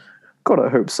point. God, I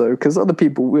hope so, because other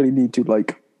people really need to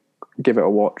like give it a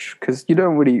watch, because you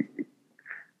don't really.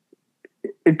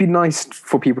 It'd be nice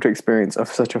for people to experience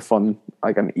such a fun,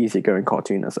 like an easygoing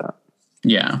cartoon as that.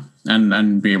 Yeah,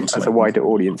 and be able to as a wider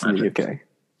audience in the UK.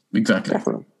 Exactly.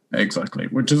 Definitely. Exactly,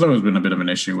 which has always been a bit of an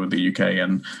issue with the UK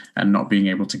and not being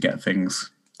able to get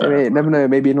things. I mean, never know.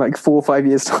 Maybe in like 4 or 5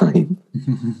 years' time,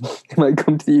 it might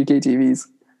come to the UK TVs.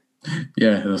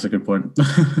 Yeah, that's a good point.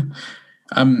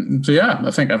 So yeah,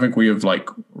 I think we have like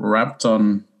wrapped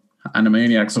on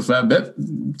Animaniacs a fair bit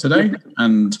today,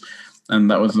 and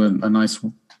that was a nice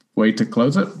way to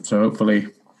close it. So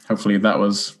hopefully that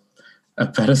was a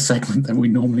better segment than we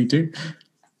normally do.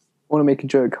 I want to make a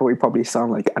joke how we probably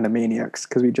sound like Animaniacs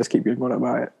because we just keep going on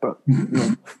about it, but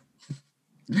no.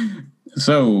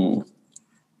 So,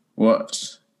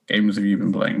 what games have you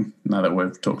been playing now that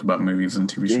we've talked about movies and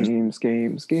TV shows?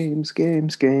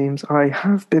 Games. I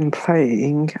have been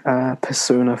playing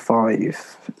Persona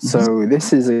 5. So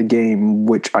this is a game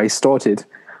which I started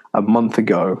a month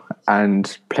ago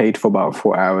and played for about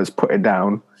 4 hours, put it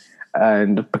down,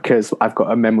 and because I've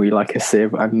got a memory like a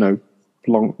sieve, I know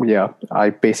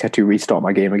I basically had to restart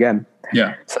my game again.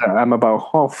 Yeah. So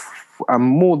I'm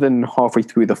more than halfway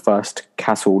through the first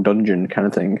castle dungeon kind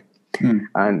of thing.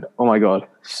 And oh my god,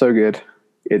 so good.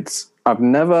 I've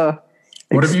never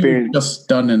What have you just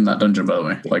done in that dungeon, by the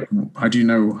way? Like, how do you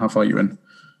know how far you're in?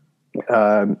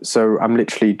 So I'm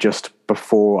literally just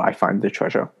before I find the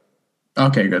treasure.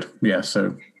 Okay, good. Yeah,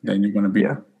 so then you're going to be...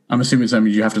 Yeah. I'm assuming that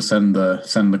means you have to send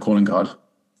the calling card.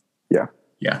 Yeah.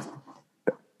 Yeah.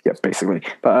 Yeah, basically.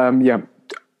 But yeah.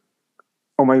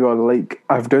 Oh my god, like,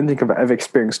 I don't think I've ever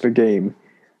experienced a game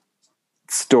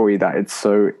story that it's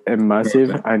so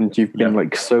immersive and you've been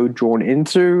like so drawn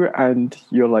into, and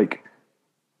you're like...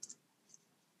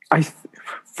 it's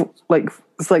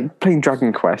like playing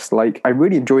Dragon Quest. Like, I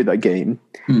really enjoyed that game,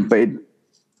 but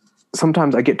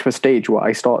sometimes I get to a stage where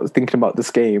I start thinking about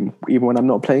this game even when I'm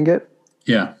not playing it.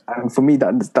 Yeah. And for me,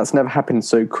 that's never happened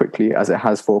so quickly as it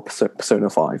has for Persona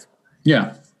 5.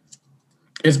 Yeah.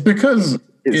 It's because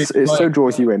it like, so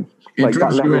draws you in. It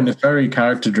draws you in. It's very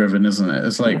character driven, isn't it?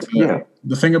 It's like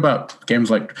the thing about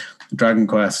games like Dragon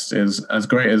Quest is as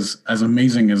great as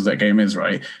amazing as that game is,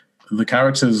 right? The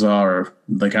characters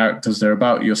they're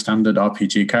about your standard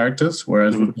RPG characters,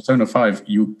 whereas with Persona 5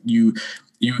 you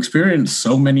experience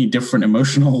so many different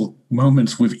emotional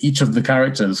moments with each of the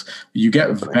characters. You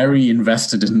get very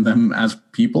invested in them as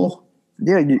people.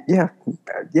 Yeah,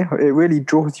 it really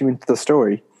draws you into the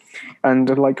story. And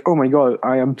like, oh my god,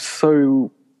 I am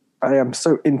so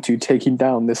into taking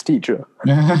down this teacher.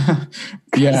 Yeah.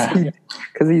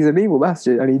 Because he's an evil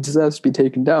bastard and he deserves to be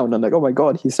taken down. And like, oh my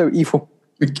god, he's so evil.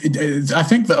 I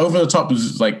think the over the top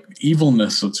is like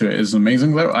evilness to it is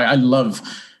amazing though. I loved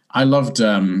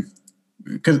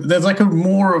because there's like a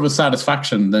more of a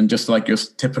satisfaction than just like your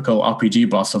typical RPG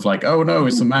boss of like, oh no,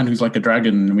 it's a man who's like a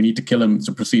dragon and we need to kill him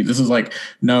to proceed. This is like,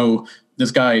 no,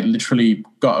 this guy literally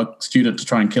got a student to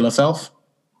try and kill herself.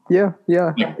 Yeah.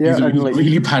 He's a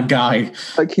really bad guy.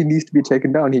 Like, he needs to be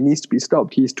taken down. He needs to be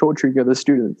stopped. He's torturing other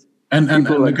students. And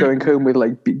people like going home with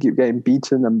like getting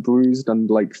beaten and bruised and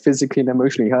like physically and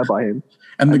emotionally hurt by him.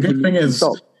 And the good thing is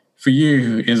for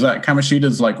you is that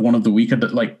Kamoshida's like one of the weaker,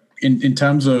 like in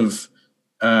terms of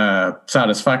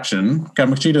satisfaction.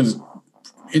 Kamoshida's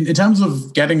in terms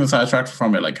of getting the satisfaction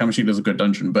from it. Like, Kamoshida's a good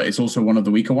dungeon, but it's also one of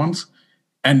the weaker ones.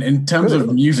 And in terms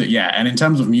of music,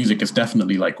 it's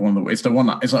definitely like it's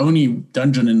the only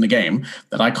dungeon in the game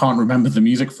that I can't remember the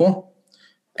music for.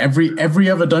 Every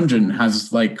other dungeon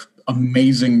has like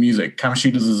amazing music.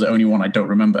 Kamoshida's is the only one I don't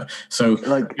remember. So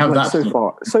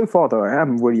so far though, I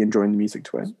am really enjoying the music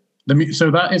to it. So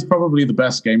that is probably the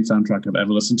best game soundtrack I've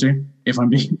ever listened to, if I'm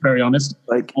being very honest.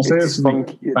 Like, it's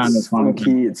funky,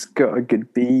 it's got a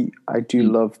good beat. I do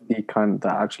love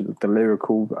the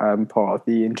lyrical part of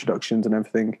the introductions and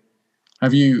everything.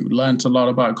 Have you learnt a lot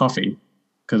about coffee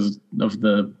because of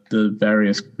the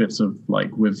various bits of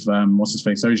like with what's his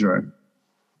face, Sojiro?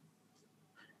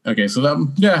 Okay, so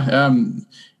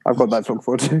I've got that to look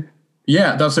forward to.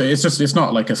 Yeah, that's it. It's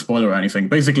not like a spoiler or anything.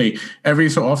 Basically, every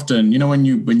so often, when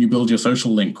you build your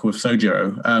social link with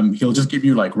Sojiro, he'll just give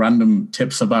you like random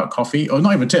tips about coffee, or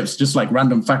not even tips, just like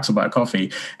random facts about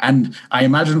coffee. And I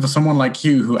imagine for someone like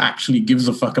you who actually gives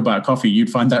a fuck about coffee, you'd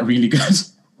find that really good.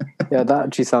 Yeah, that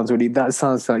actually sounds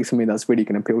like something that's really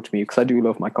going to appeal to me, because I do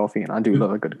love my coffee and I do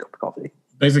love a good cup of coffee.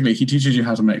 Basically, he teaches you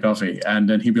how to make coffee, and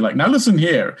then he'd be like, now listen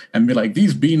here, and be like,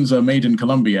 these beans are made in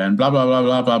Colombia, and blah, blah, blah,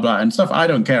 blah, blah, blah, and stuff I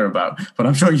don't care about, but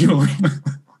I'm sure you'll...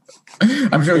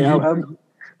 I'm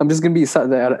just going to be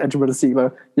sat there at the edge of the seat,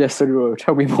 like, yes, Sojiro,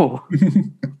 tell me more.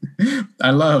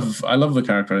 I love the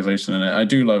characterization in it. I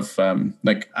do love,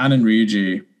 like, Anne and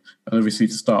Ryuji, obviously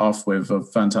to start off with, are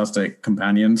fantastic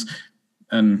companions,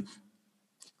 and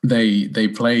they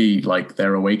play like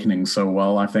their awakenings so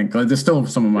well. I think like, there's still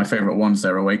some of my favorite ones,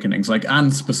 their awakenings, like Anne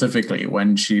specifically,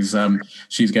 when she's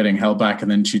getting held back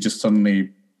and then she just suddenly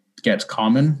gets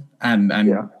Carmen and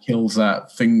kills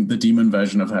that thing, the demon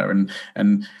version of her,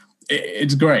 and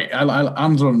it's great.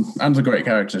 Anne's a great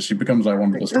character. She becomes like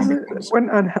one of the strongest ones.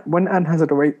 When Anne has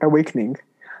an awakening,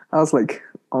 I was like,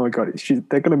 oh my god,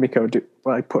 they're going to make her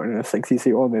putting a sexy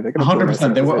suit on there. They're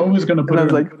 100%. They were always going to put her... I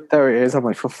was like, there it is. I'm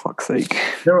like, for fuck's sake.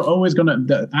 They were always going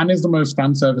to... Anne is the most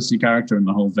fan servicey character in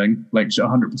the whole thing. Like,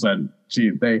 100%.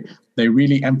 They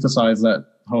really emphasize that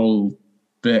whole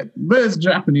bit. But it's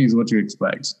Japanese, what you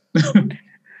expect.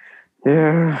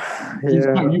 Yeah.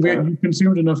 You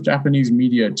consumed enough Japanese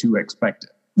media to expect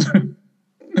it.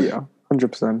 Yeah,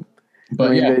 100%.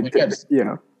 But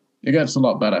it gets a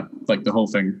lot better, like the whole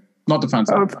thing. not the fan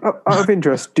side. Out of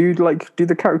interest, do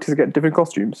the characters get different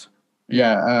costumes?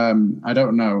 Yeah, I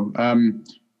don't know.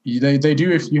 They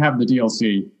do if you have the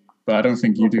DLC, but I don't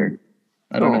think you do.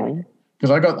 I don't know.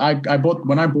 Because I bought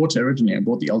when I bought it originally, I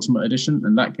bought the Ultimate Edition,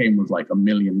 and that came with like 1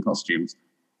 million costumes.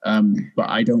 But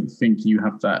I don't think you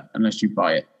have that unless you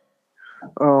buy it.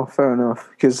 Oh, fair enough.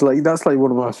 Because like that's like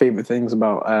one of my favorite things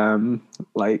about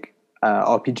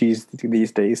RPGs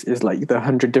these days is like the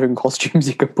 100 different costumes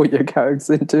you can put your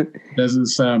characters into. There's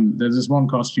this one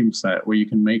costume set where you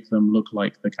can make them look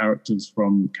like the characters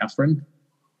from Catherine.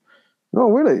 Oh,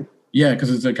 really? Yeah,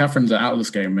 because Catherine's an Atlas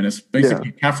game, and it's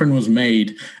basically Catherine was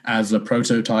made as a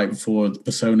prototype for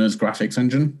Persona's graphics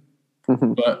engine,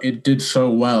 but it did so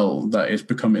well that it's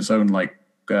become its own like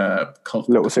cult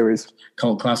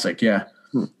classic. Yeah,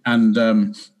 and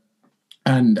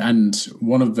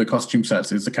one of the costume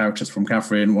sets is the characters from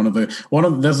Catherine. There's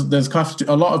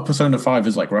a lot of Persona 5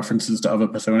 is like references to other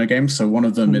Persona games. So one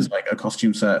of them is like a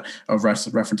costume set of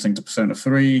referencing to Persona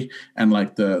 3 and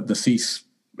like the Cease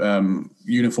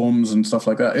uniforms and stuff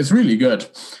like that. It's really good.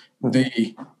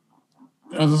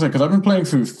 As I say, because I've been playing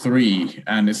through 3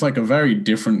 and it's like a very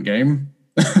different game.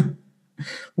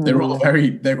 They're all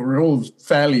fairly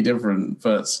different,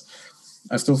 but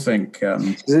I still think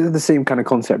is it the same kind of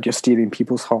concept? You're stealing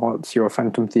people's hearts. You're a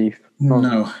phantom thief.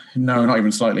 No, not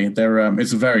even slightly. They're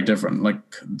it's very different. Like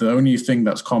the only thing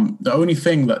that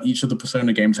each of the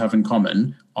Persona games have in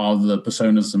common are the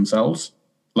personas themselves.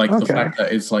 Like the fact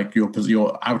that it's like your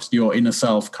inner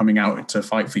self coming out to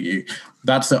fight for you.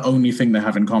 That's the only thing they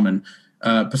have in common.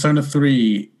 Persona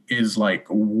 3 is like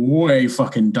way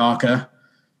fucking darker.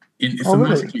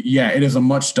 Really? Yeah, it is a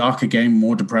much darker game,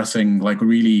 more depressing. Like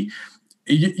really,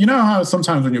 you know how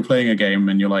sometimes when you're playing a game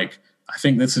and you're like, I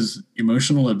think this is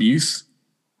emotional abuse.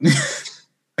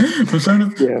 Persona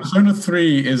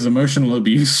 3 is emotional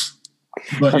abuse,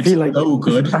 but it's so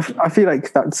good. I feel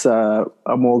like that's a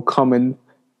more common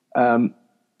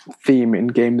theme in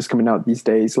games coming out these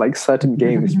days. Like certain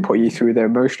games put you through the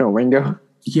emotional ringer.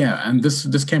 Yeah, and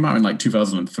this came out in like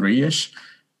 2003-ish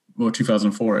or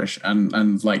 2004-ish,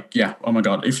 and like, yeah, oh my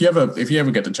god, if you ever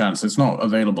get the chance, it's not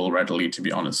available readily, to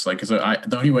be honest. Like, so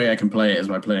the only way I can play it is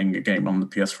by playing a game on the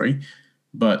PS3,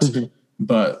 but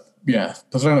yeah,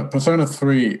 Persona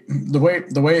 3, the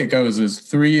way it goes is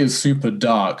 3 is super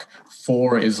dark,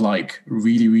 4 is like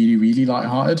really, really, really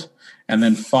lighthearted, and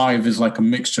then 5 is like a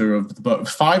mixture of, but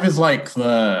 5 is like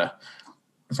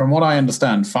from what I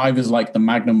understand, 5 is like the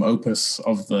magnum opus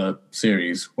of the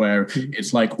series, where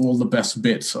it's like all the best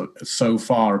bits so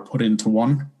far put into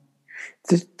one.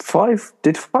 Did 5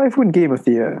 win Game of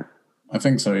the Year? I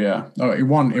think so, yeah. Oh, it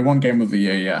won Game of the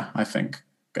Year, yeah, I think,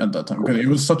 at that time. Because it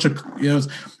was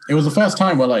the first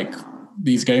time where like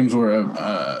these games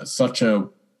were such a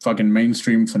fucking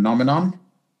mainstream phenomenon.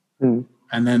 And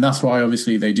then that's why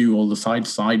obviously they do all the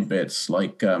side bits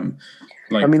like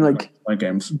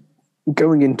games.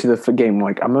 Going into the game,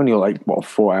 like I'm only like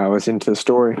 4 hours into the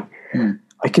story.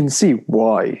 I can see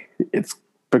why it's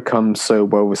become so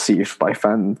well received by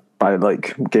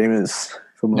like gamers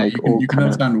from like you can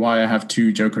understand why I have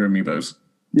 2 Joker amiibos.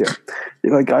 Yeah,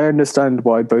 like I understand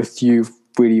why both you've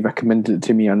really recommended it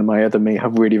to me and my other mate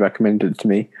have really recommended it to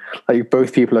me. Like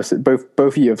both people have said, both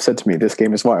of you have said to me, this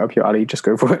game is right up your alley, just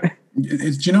go for it.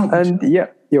 And yeah,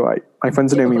 you're right, my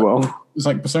friends know me well. It's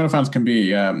like Persona fans can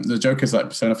be the joke is that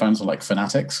Persona fans are like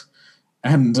fanatics,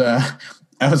 and I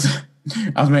was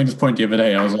making this point the other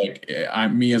day. I was like,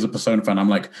 me as a Persona fan, I'm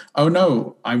like, oh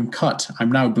no, I'm cut,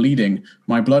 I'm now bleeding,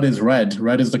 my blood is red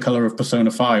is the color of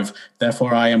Persona 5,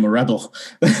 therefore I am a rebel.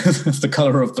 It's the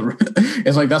color of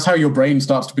it's like, that's how your brain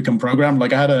starts to become programmed.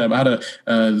 Like I had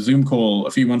a Zoom call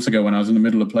a few months ago when I was in the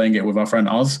middle of playing it with our friend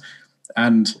Oz,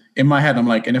 and in my head I'm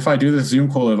like, and if I do this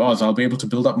Zoom call with Oz, I'll be able to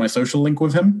build up my social link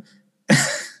with him.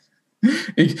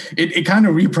 It kind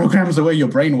of reprograms the way your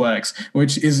brain works,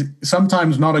 which is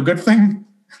sometimes not a good thing.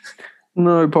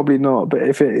 No, probably not. But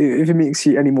if it makes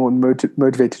you any more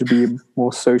motivated to be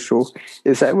more social,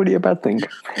 is that really a bad thing?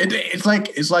 It's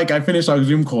like I finished our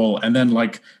Zoom call and then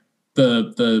like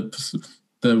the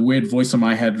weird voice in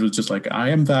my head was just like, I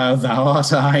am thou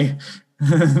art I.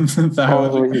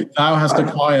 Thou hast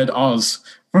acquired Oz.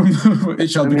 It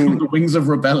shall become the wings of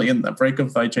rebellion that break up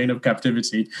thy chain of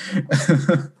captivity.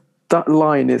 That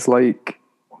line is like,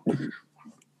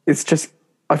 it's just,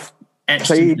 I've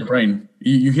etched in your brain.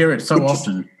 You hear it so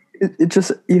often.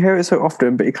 You hear it so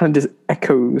often, but it kind of just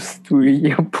echoes through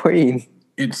your brain.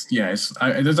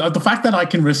 The fact that I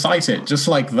can recite it just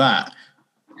like that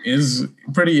is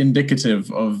pretty indicative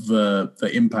of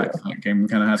the impact that game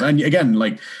kind of has. And again,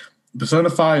 like Persona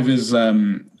 5 is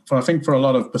I think for a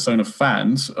lot of Persona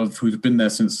fans of who's been there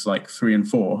since like 3 and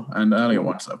 4 and earlier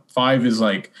ones, 5 is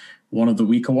like one of the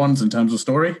weaker ones in terms of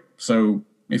story. So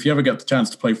if you ever get the chance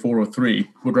to play 4 or 3,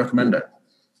 would recommend it.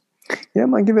 Yeah, I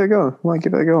might give it a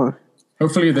go.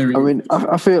 Hopefully they. I mean,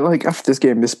 I feel like after this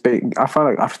game,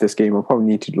 I'll probably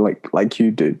need to like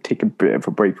you do take a bit of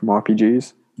a break from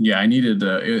RPGs. Yeah, I needed.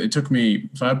 It took me.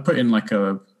 So I put in like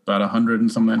about 100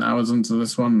 and something hours into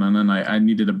this one, and then I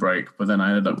needed a break. But then I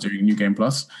ended up doing New Game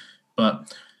Plus.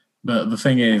 But the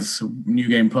thing is, New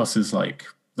Game Plus is like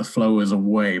the flow is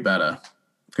way better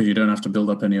because you don't have to build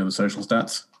up any other social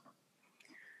stats.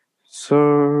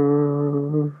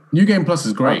 So New Game Plus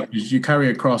is great because you carry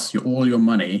across all your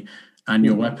money and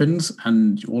your weapons,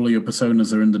 and all of your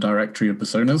personas are in the directory of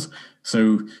personas.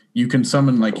 So you can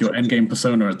summon like your endgame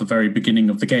persona at the very beginning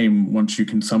of the game. Once you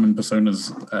can summon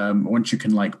personas, once you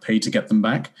can like pay to get them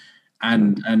back,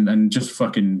 and just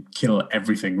fucking kill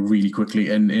everything really quickly.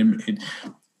 And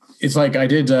it's like I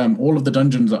did all of the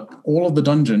dungeons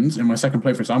in my second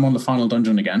playthrough. So I'm on the final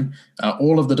dungeon again.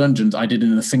 All of the dungeons I did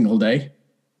in a single day.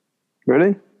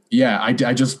 Really? Yeah,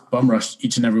 I just bum rushed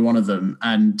each and every one of them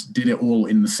and did it all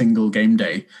in the single game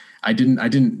day. I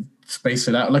didn't space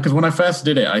it out. Like, because when I first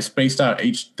did it, I spaced out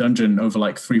each dungeon over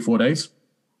like 3-4 days.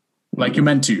 Like you're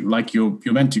meant to,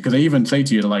 because they even say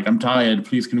to you, like, I'm tired,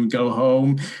 please can we go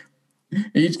home?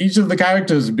 Each of the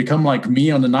characters become like me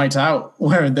on a night out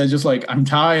where they're just like, I'm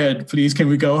tired, please can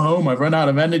we go home? I've run out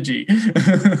of energy.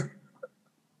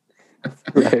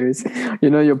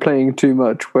 You're playing too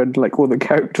much when like all the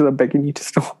characters are begging you to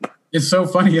stop. It's so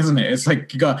funny, isn't it? It's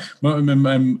like you got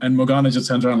and Morgana just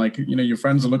turns around like, your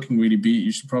friends are looking really beat.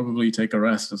 You should probably take a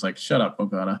rest. It's like, shut up,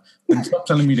 Morgana, and stop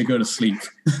telling me to go to sleep.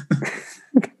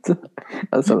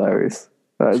 That's hilarious.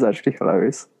 That is actually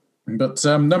hilarious. But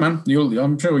no, man,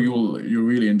 I'm sure you'll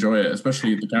really enjoy it,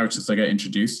 especially the characters that get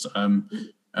introduced.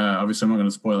 Obviously, I'm not going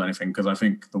to spoil anything because I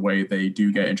think the way they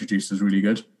do get introduced is really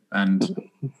good. And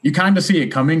you kind of see it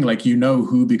coming, like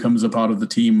who becomes a part of the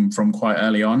team from quite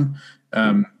early on,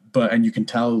 and you can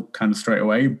tell kind of straight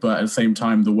away. But at the same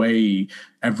time, the way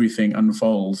everything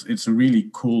unfolds, it's really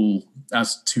cool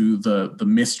as to the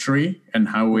mystery and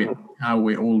how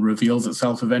it all reveals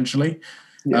itself eventually.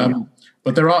 Yeah.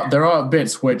 But there are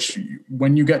bits which,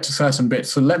 when you get to certain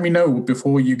bits, so let me know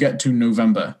before you get to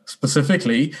November.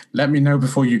 Specifically, let me know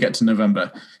before you get to November,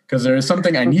 because there is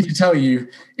something I need to tell you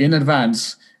in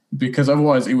advance. Because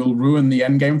otherwise it will ruin the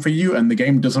end game for you and the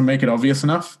game doesn't make it obvious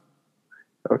enough.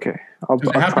 Okay.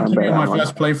 It happened to me on my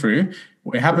first playthrough.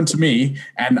 It happened to me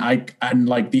and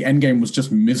like the end game was just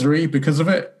misery because of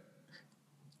it.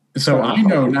 So I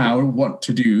know now what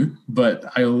to do, but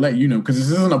I'll let you know because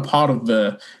this isn't a part of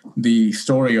the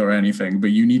story or anything,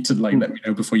 but you need to let me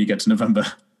know before you get to November.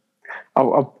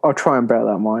 I'll try and bear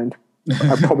that in mind.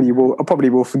 I probably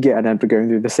will forget and end up going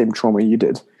through the same trauma you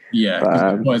did. Yeah,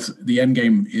 otherwise the end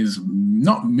game is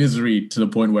not misery to the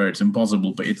point where it's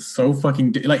impossible, but it's so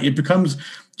fucking like it becomes.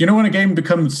 When a game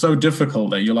becomes so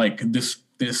difficult that you're like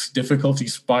this difficulty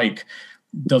spike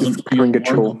doesn't feel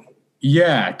control.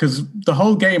 Yeah, because the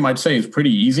whole game I'd say is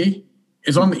pretty easy.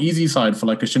 It's on the easy side for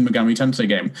like a Shin Megami Tensei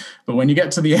game, but when you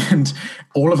get to the end,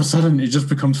 all of a sudden it just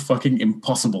becomes fucking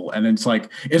impossible, and it's like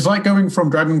going from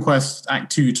Dragon Quest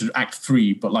Act 2 to Act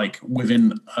 3, but like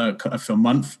within a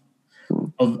month.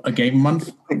 Of a game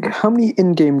month. How many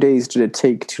in-game days did it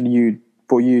take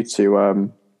for you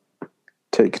to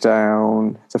take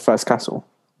down the first castle?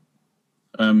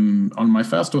 On my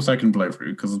first or second playthrough,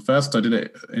 because at first I did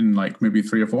it in like maybe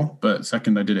 3 or 4, but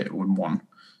second I did it in 1.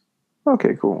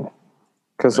 Okay, cool.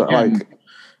 Because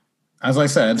as I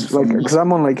said, because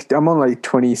I'm on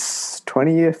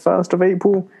 21st of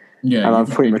April. Yeah, and I've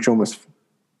pretty much almost.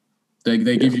 They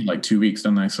give you like 2 weeks,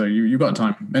 don't they? So you got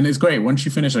time, and it's great. Once you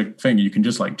finish a thing, you can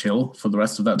just like chill for the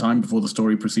rest of that time before the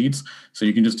story proceeds. So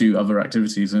you can just do other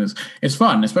activities, and it's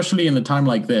fun, especially in a time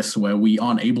like this where we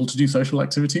aren't able to do social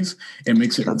activities.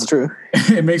 That's true.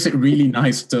 It makes it really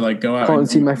nice to like go out. I can't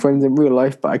see my friends in real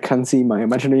life, but I can see my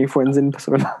imaginary friends in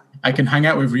Persona. I can hang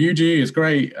out with Ryuji. It's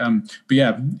great. But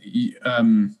yeah.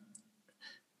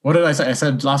 What did I say? I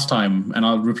said last time, and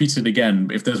I'll repeat it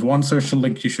again. If there's one social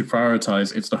link you should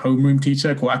prioritize, it's the homeroom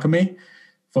teacher, Kawakami.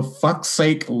 For fuck's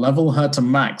sake, level her to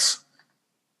max.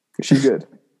 She's good.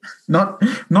 Not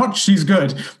she's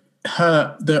good.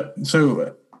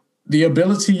 The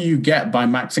ability you get by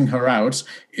maxing her out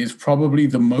is probably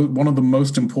one of the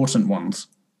most important ones.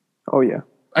 Oh yeah.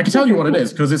 I can tell you what it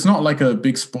is because it's not like a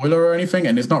big spoiler or anything,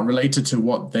 and it's not related to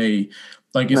what they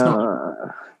like. It's not.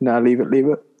 No, leave it.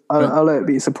 I'll let it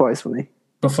be a surprise for me.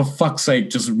 But for fuck's sake,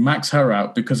 just max her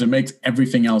out because it makes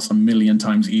everything else a million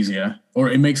times easier, or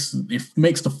it makes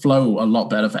the flow a lot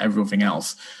better for everything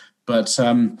else. But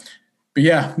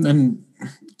yeah, and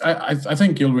I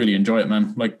think you'll really enjoy it,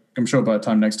 man. Like I'm sure by the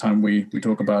time next time we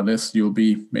talk about this, you'll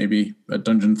be maybe at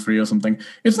Dungeon 3 or something.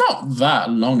 It's not that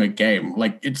long a game.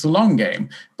 Like it's a long game,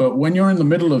 but when you're in the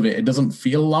middle of it, it doesn't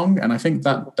feel long. And I think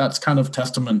that's kind of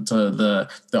testament to the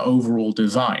overall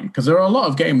design. Because there are a lot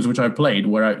of games which I played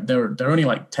where they're only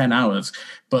like 10 hours,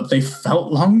 but they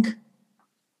felt long.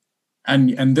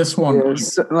 And this one, yeah,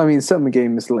 I mean, some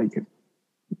games like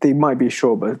they might be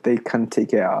short, but they can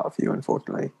take it out of you,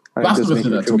 unfortunately. Last of Us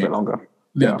did that to me. A bit longer.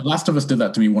 Yeah, Last of Us did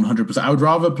that to me 100%. I would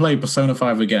rather play Persona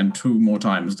 5 again 2 more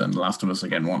times than Last of Us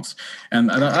again once.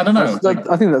 And I don't know.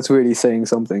 I think that's really saying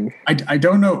something. I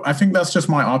don't know. I think that's just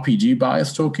my RPG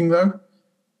bias talking, though.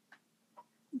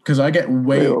 Because I get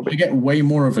way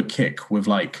more of a kick with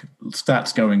like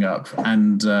stats going up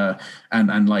and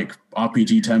like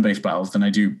RPG turn-based battles than I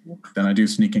do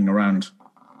sneaking around.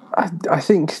 I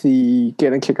think the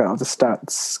getting a kick out of the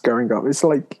stats going up, it's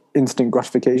like instant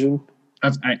gratification.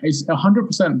 It's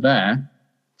 100% there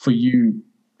for you.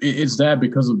 It's there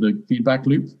because of the feedback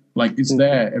loop. Like it's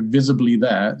there, visibly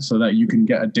there, so that you can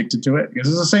get addicted to it. Because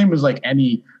it's the same as like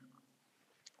any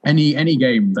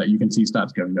game that you can see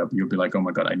stats going up. You'll be like, oh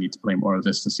my god, I need to play more of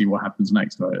this to see what happens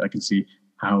next. So I can see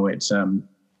how it's.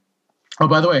 Oh,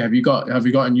 by the way, have you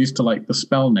gotten used to like the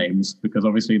spell names? Because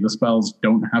obviously the spells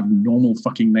don't have normal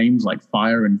fucking names. Like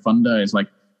fire and thunder is like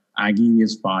Aggie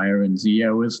is fire and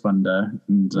Zio is thunder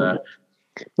and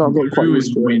Guru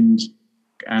is wind.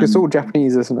 It's all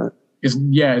Japanese, isn't it? It's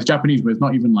Japanese, but it's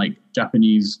not even like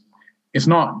Japanese. It's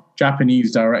not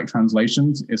Japanese direct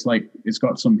translations. It's like it's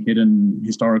got some hidden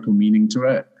historical meaning to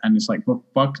it, and it's like, well,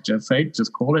 fuck, just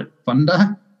call it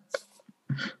thunder.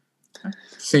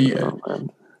 See,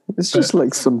 it's just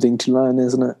like something to learn,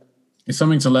 isn't it? It's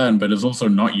something to learn, but it's also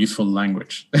not useful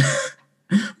language.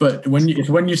 But when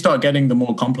you start getting the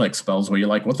more complex spells, where you're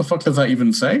like, what the fuck does that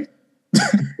even say?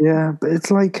 Yeah, but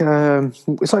it's like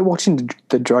watching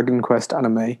the Dragon Quest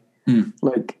anime.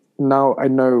 Like now I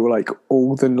know like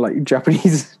all the like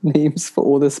Japanese names for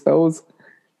all the spells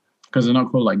because they're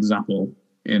not called like Zapple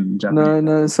in Japanese.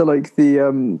 No. So like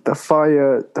the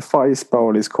fire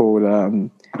spell is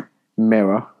called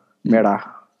Mirror,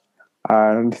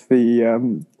 and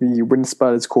the wind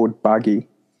spell is called Baggy,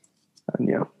 and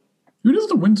yeah. Who does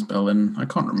the wind spell in? I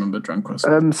can't remember Dragon Quest.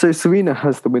 So Serena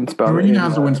has the wind spell. Serena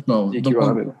has the wind spell.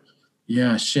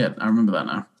 Yeah, shit. I remember that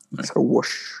now. It's a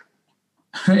whoosh.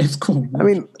 It's cool. I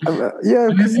mean, yeah.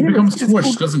 It becomes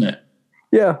swoosh, doesn't it?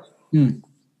 Yeah.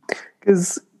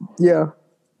 Because, And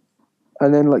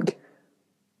then, like,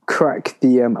 crack,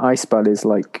 the ice spell is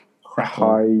like Crackle.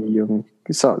 High young.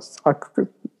 So I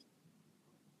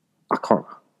can't.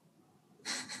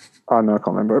 I know, I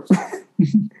can't remember it.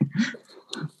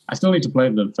 I still need to play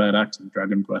the third act of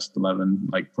Dragon Quest XI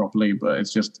like properly, but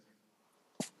it's just.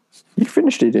 You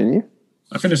finished it, didn't you?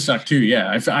 I finished Act 2.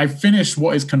 Yeah, I finished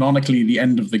what is canonically the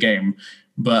end of the game,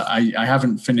 but I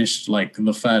haven't finished like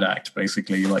the third act.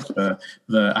 Basically, like the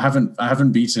I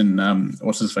haven't beaten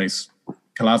what's his face,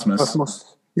 Kalasmus.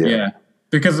 Yeah,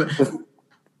 because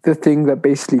the thing that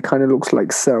basically kind of looks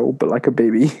like Cell, but like a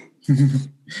baby.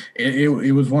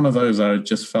 it was one of those. I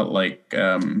just felt like.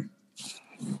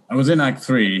 I was in Act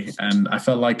 3, and I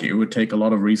felt like it would take a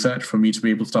lot of research for me to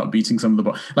be able to start beating some of the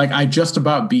boss. Like, I just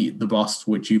about beat the boss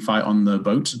which you fight on the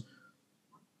boat.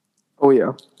 Oh,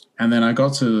 yeah. And then I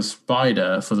got to the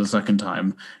spider for the second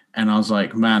time, and I was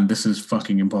like, man, this is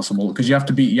fucking impossible. Because you have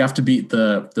to beat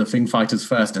the thing fighters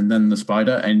first, and then the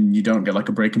spider, and you don't get, like,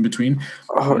 a break in between.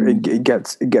 Oh, it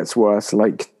gets worse.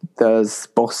 Like, there's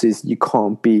bosses you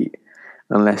can't beat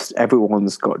unless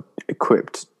everyone's got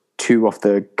equipped 2 of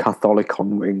the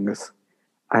Catholicon wings,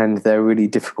 and they're really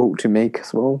difficult to make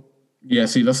as well. Yeah,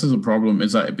 see, this is a problem,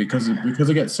 is that because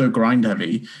it gets so grind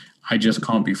heavy, I just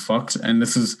can't be fucked. And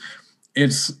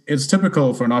it's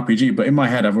typical for an RPG, but in my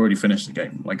head I've already finished the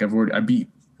game. Like I beat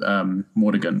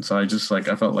Mordegon, so I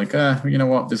felt like you know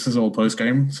what, this is all post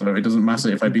game, so it doesn't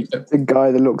matter if I beat it. The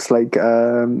guy that looks like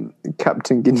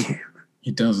Captain Ginyu. He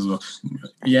does as well.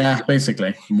 Yeah,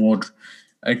 basically Mord.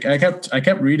 I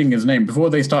kept reading his name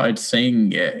before they started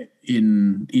saying it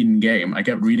in game. I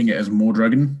kept reading it as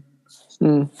Mordragon.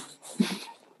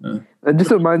 That just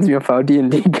reminds me of our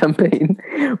D&D campaign,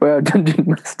 where our dungeon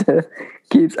master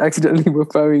keeps accidentally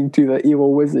referring to the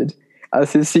evil wizard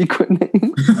as his secret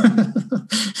name.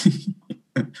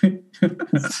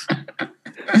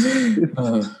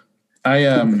 I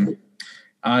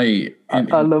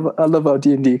love our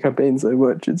D&D campaign so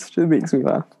much. It makes me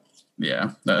laugh.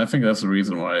 Yeah, I think that's the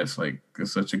reason why it's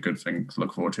such a good thing to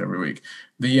look forward to every week.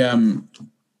 The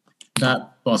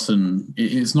that button,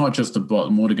 it's not just the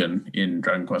Morrigan in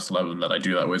Dragon Quest XI that I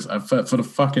do that with. For the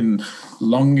fucking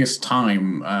longest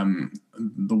time,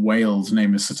 the whale's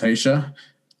name is Cetacea,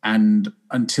 and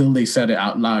until they said it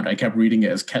out loud, I kept reading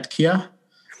it as Ketkia.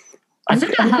 I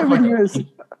think I have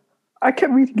I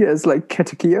kept reading it as like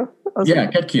Ketakia. Yeah,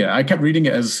 Ketkia. I kept reading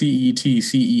it as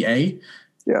Cetcea.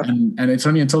 Yeah. And it's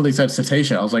only until they said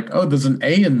Cetacea, I was like, oh, there's an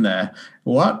A in there.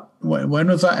 What? When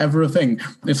was that ever a thing?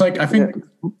 It's like, I think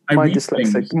my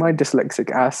dyslexic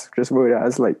ass just wrote it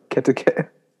as like Ketakia.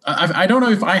 I don't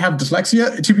know if I have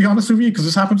dyslexia, to be honest with you, because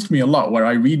this happens to me a lot where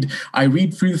I read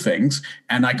through things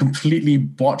and I completely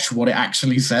botch what it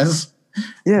actually says.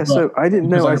 Yeah, so I didn't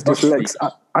know I was dyslexic.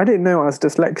 I didn't know I was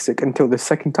dyslexic until the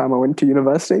second time I went to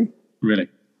university. Really?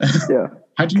 Yeah.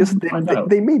 How did you find out?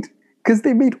 Because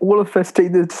they made all of us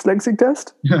take the dyslexic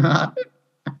test.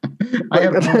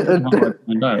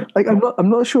 I'm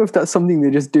not sure if that's something they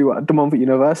just do at the Montfort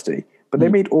University, but they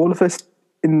made all of us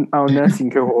in our nursing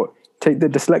cohort take the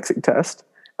dyslexic test,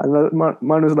 and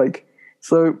mine was like,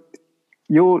 so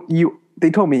they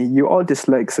told me you are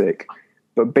dyslexic,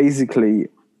 but basically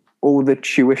all the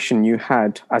tuition you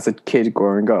had as a kid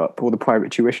growing up, all the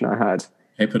private tuition I had,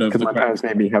 because my parents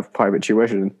made me have private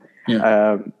tuition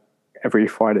every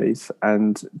Fridays,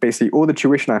 and basically all the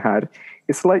tuition I had,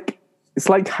 it's like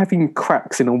having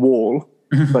cracks in a wall,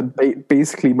 but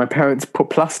basically my parents put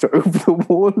plaster over the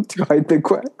wall to hide the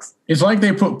cracks. It's like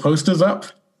they put posters up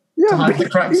to hide the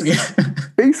cracks.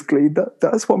 Basically,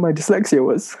 that's what my dyslexia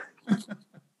was.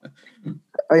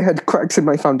 I had cracks in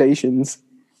my foundations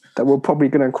that were probably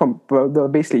going to they were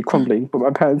basically crumbling, but my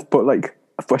parents put like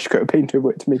a fresh coat of paint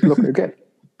over it to make it look okay.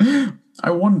 I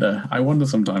wonder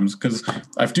sometimes, because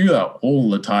I do that all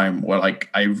the time where like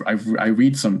I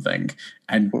read something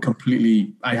and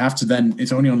completely I have to then,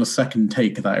 it's only on the second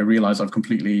take that I realize I've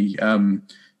completely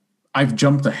I've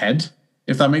jumped ahead,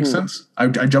 if that makes sense. I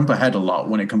jump ahead a lot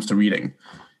when it comes to reading.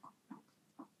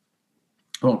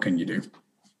 What can you do?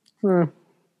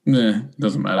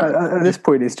 Doesn't matter. At this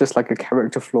point, it's just like a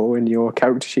character flaw in your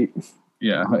character sheet.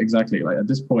 Yeah, exactly. Like at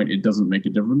this point, it doesn't make a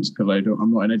difference because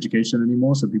I'm not in education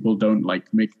anymore, so people don't like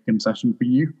make a concession for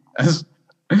you.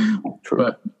 True.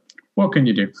 But what can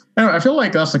you do? Anyway, I feel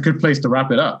like that's a good place to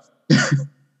wrap it up.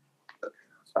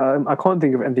 I can't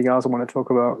think of anything else I want to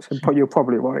talk about, so you're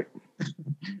probably right.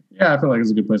 Yeah, I feel like it's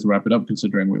a good place to wrap it up,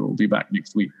 considering we will be back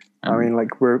next week. I mean,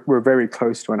 like we're very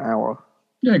close to an hour.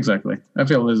 Yeah, exactly. I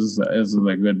feel this is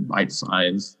a good bite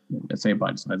size. Let's say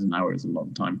bite size, an hour is a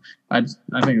long time. I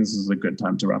think this is a good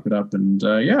time to wrap it up. And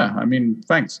I mean,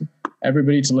 thanks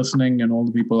everybody to listening and all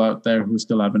the people out there who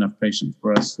still have enough patience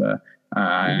for us.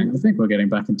 I think we're getting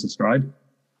back into stride.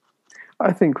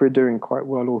 I think we're doing quite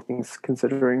well, all things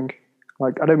considering.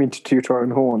 Like, I don't mean to toot our own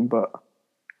horn, but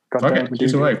goddamn, we're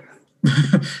doing good.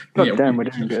 Goddamn, we're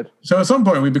doing good. So at some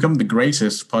point, we become the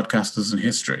greatest podcasters in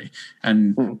history,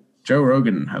 and Joe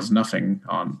Rogan has nothing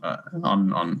on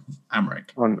Amric.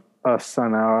 On us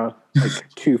and our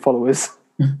 2 followers.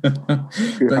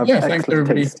 But yeah, thanks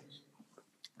everybody.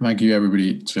 Thank you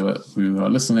everybody who are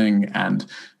listening, and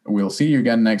we'll see you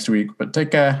again next week. But take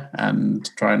care and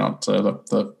try not to let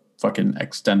the fucking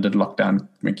extended lockdown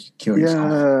make you kill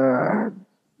yourself.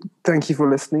 Thank you for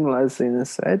listening. Like Zena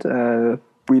said,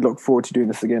 we look forward to doing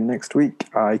this again next week.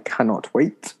 I cannot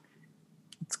wait.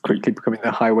 It's quickly becoming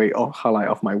the highlight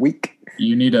of my week.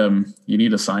 You need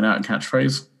a sign out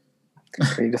catchphrase.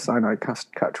 I need a sign out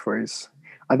catchphrase.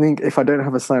 I think if I don't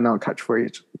have a sign out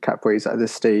catchphrase at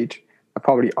this stage, I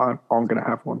probably aren't going to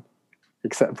have one,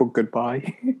 except for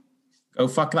goodbye. Go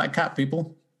fuck that cat,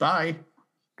 people. Bye.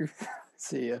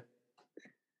 See ya.